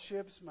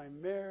relationships, my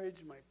marriage,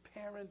 my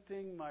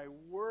parenting, my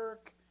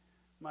work,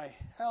 my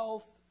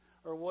health,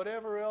 or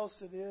whatever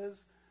else it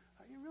is.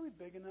 Are you really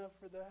big enough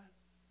for that?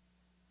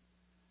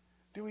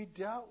 Do we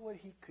doubt what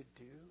He could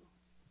do?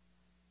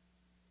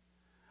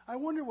 I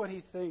wonder what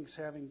He thinks,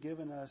 having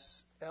given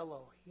us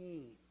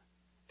Elohim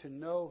to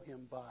know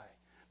Him by.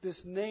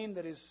 This name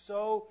that is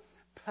so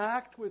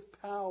packed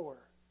with power,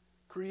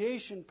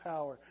 creation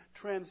power,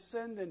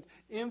 transcendent,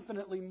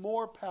 infinitely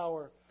more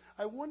power.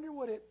 I wonder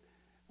what it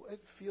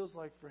feels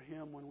like for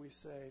Him when we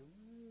say,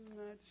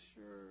 not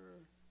sure.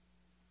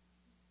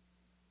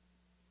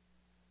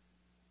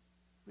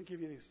 Let me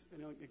give you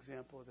an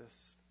example of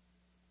this.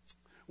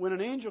 When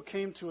an angel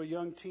came to a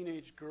young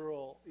teenage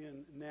girl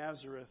in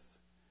Nazareth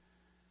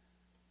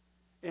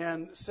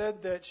and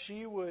said that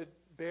she would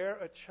bear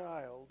a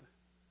child,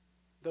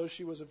 though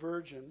she was a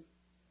virgin,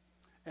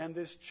 and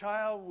this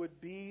child would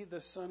be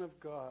the Son of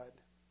God,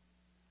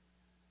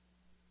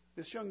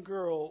 this young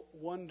girl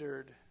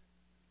wondered,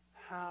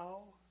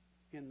 how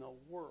in the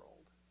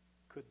world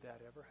could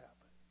that ever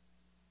happen?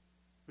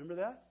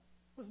 Remember that?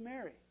 It was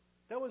Mary.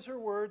 That was her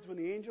words when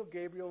the angel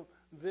Gabriel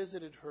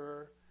visited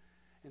her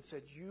and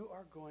said, you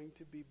are going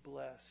to be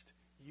blessed.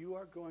 You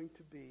are going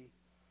to be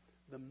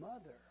the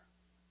mother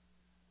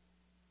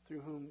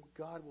through whom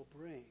God will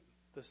bring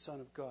the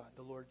Son of God,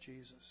 the Lord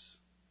Jesus.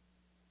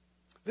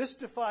 This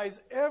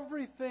defies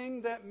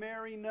everything that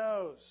Mary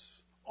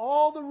knows.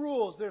 All the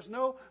rules. There's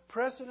no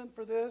precedent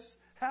for this.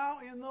 How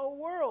in the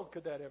world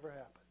could that ever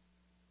happen?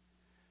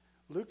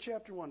 Luke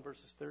chapter 1,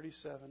 verses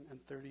 37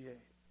 and 38.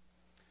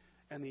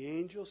 And the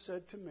angel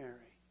said to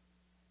Mary,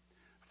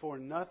 "For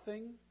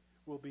nothing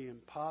will be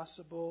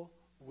impossible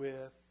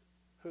with"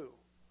 who?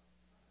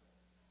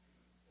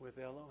 With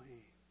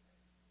Elohim.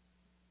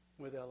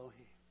 With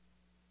Elohim.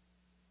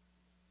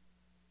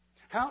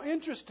 How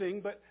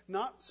interesting, but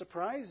not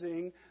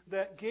surprising,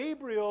 that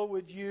Gabriel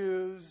would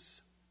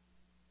use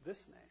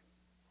this name.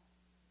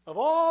 Of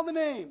all the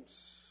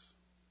names,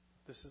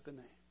 this is the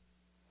name.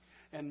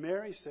 And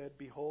Mary said,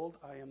 "Behold,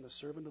 I am the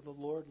servant of the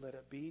Lord. Let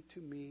it be to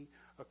me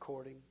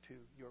according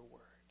to your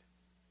word."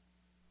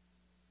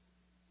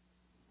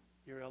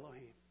 You're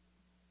Elohim.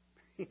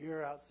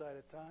 You're outside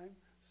of time,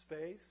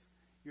 space.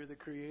 You're the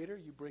creator.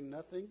 You bring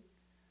nothing.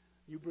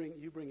 You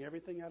bring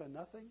everything out of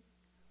nothing.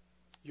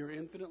 You're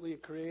infinitely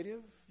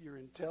creative. You're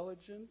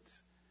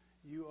intelligent.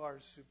 You are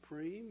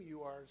supreme.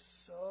 You are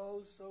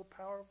so, so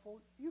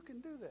powerful. You can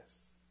do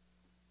this.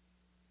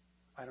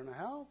 I don't know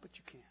how, but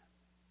you can.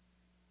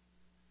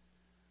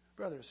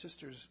 Brothers,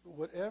 sisters,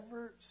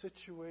 whatever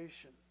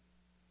situation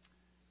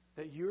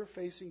that you're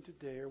facing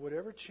today or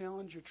whatever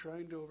challenge you're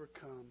trying to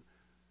overcome,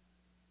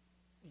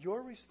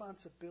 your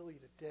responsibility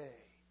today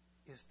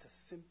is to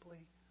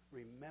simply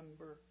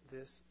remember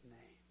this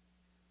name.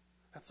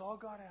 That's all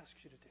God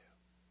asks you to do.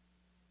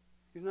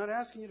 He's not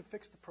asking you to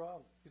fix the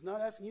problem. He's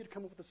not asking you to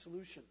come up with a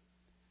solution.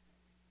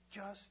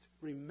 Just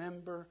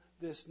remember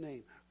this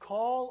name.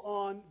 Call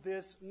on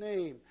this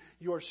name.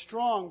 Your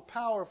strong,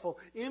 powerful,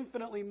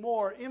 infinitely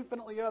more,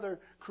 infinitely other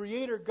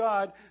Creator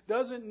God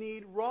doesn't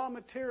need raw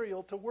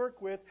material to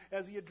work with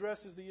as He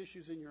addresses the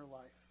issues in your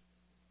life.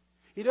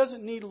 He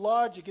doesn't need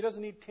logic. He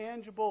doesn't need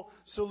tangible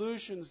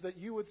solutions that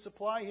you would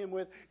supply Him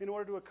with in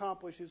order to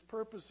accomplish His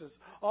purposes.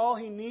 All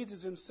He needs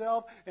is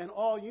Himself, and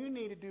all you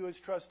need to do is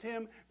trust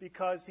Him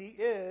because He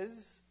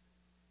is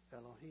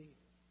Elohim.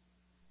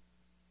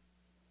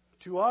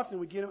 Too often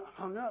we get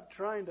hung up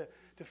trying to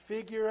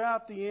figure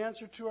out the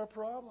answer to our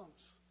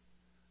problems.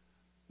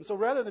 And so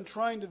rather than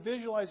trying to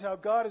visualize how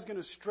God is going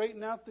to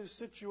straighten out this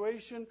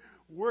situation,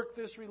 work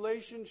this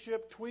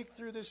relationship, tweak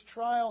through this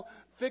trial,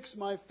 fix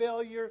my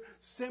failure,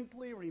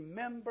 simply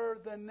remember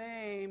the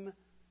name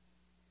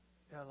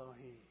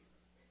Elohim.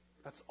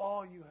 That's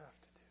all you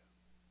have to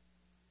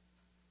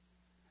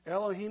do.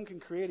 Elohim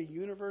can create a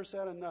universe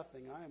out of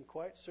nothing. I am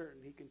quite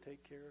certain He can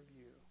take care of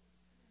you.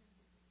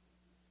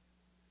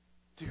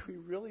 Do we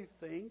really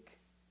think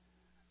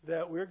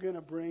that we're going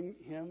to bring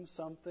Him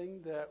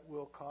something that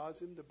will cause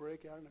Him to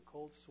break out in a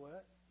cold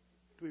sweat?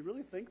 Do we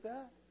really think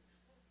that?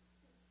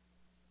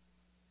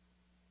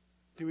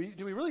 Do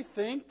we really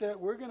think that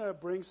we're going to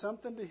bring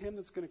something to Him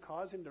that's going to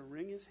cause Him to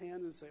wring His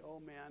hand and say,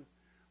 "Oh man,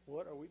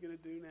 what are we going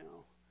to do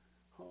now?"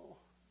 Oh.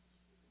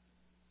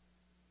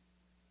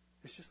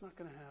 It's just not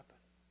going to happen.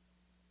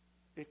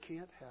 It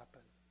can't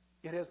happen.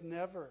 It has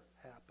never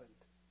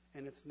happened,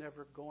 and it's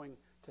never going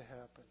to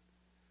happen.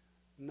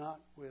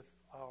 Not with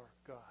our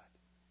God.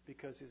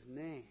 Because His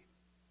name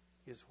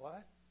is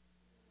what?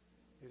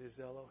 It is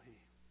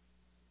Elohim.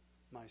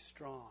 My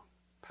strong,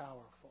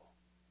 powerful,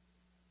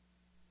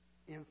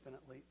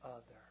 infinitely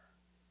other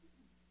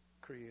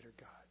Creator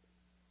God.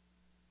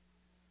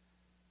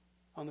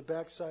 On the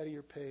back side of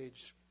your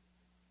page,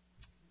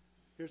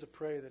 here's a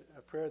prayer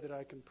that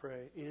I can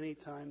pray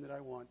anytime that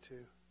I want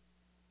to.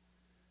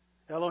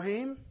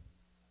 Elohim,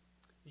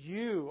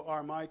 You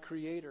are my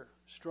Creator,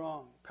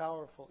 strong,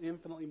 powerful,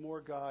 infinitely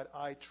more God.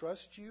 I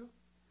trust You,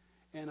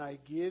 and I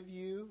give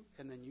You,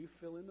 and then you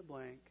fill in the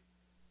blank.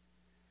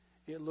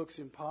 It looks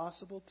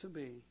impossible to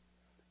me,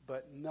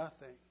 but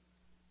nothing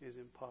is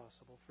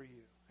impossible for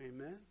You.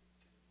 Amen?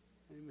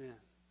 Amen.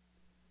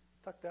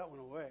 Tuck that one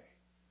away,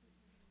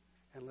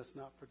 and let's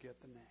not forget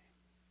the name.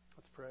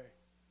 Let's pray.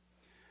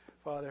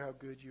 Father, how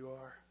good You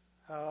are.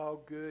 How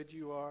good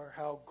You are.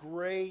 How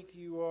great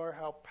You are.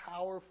 How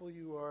powerful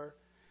You are.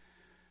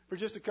 For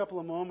just a couple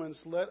of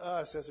moments, let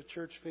us as a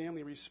church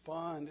family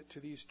respond to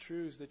these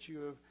truths that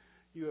you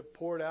have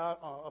poured out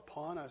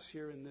upon us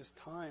here in this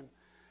time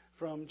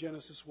from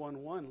Genesis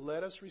 1:1.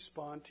 Let us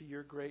respond to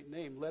Your great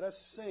name. Let us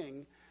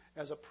sing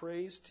as a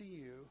praise to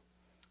You,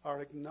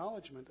 our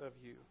acknowledgement of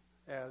You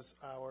as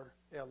our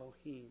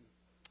Elohim.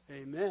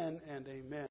 Amen and amen.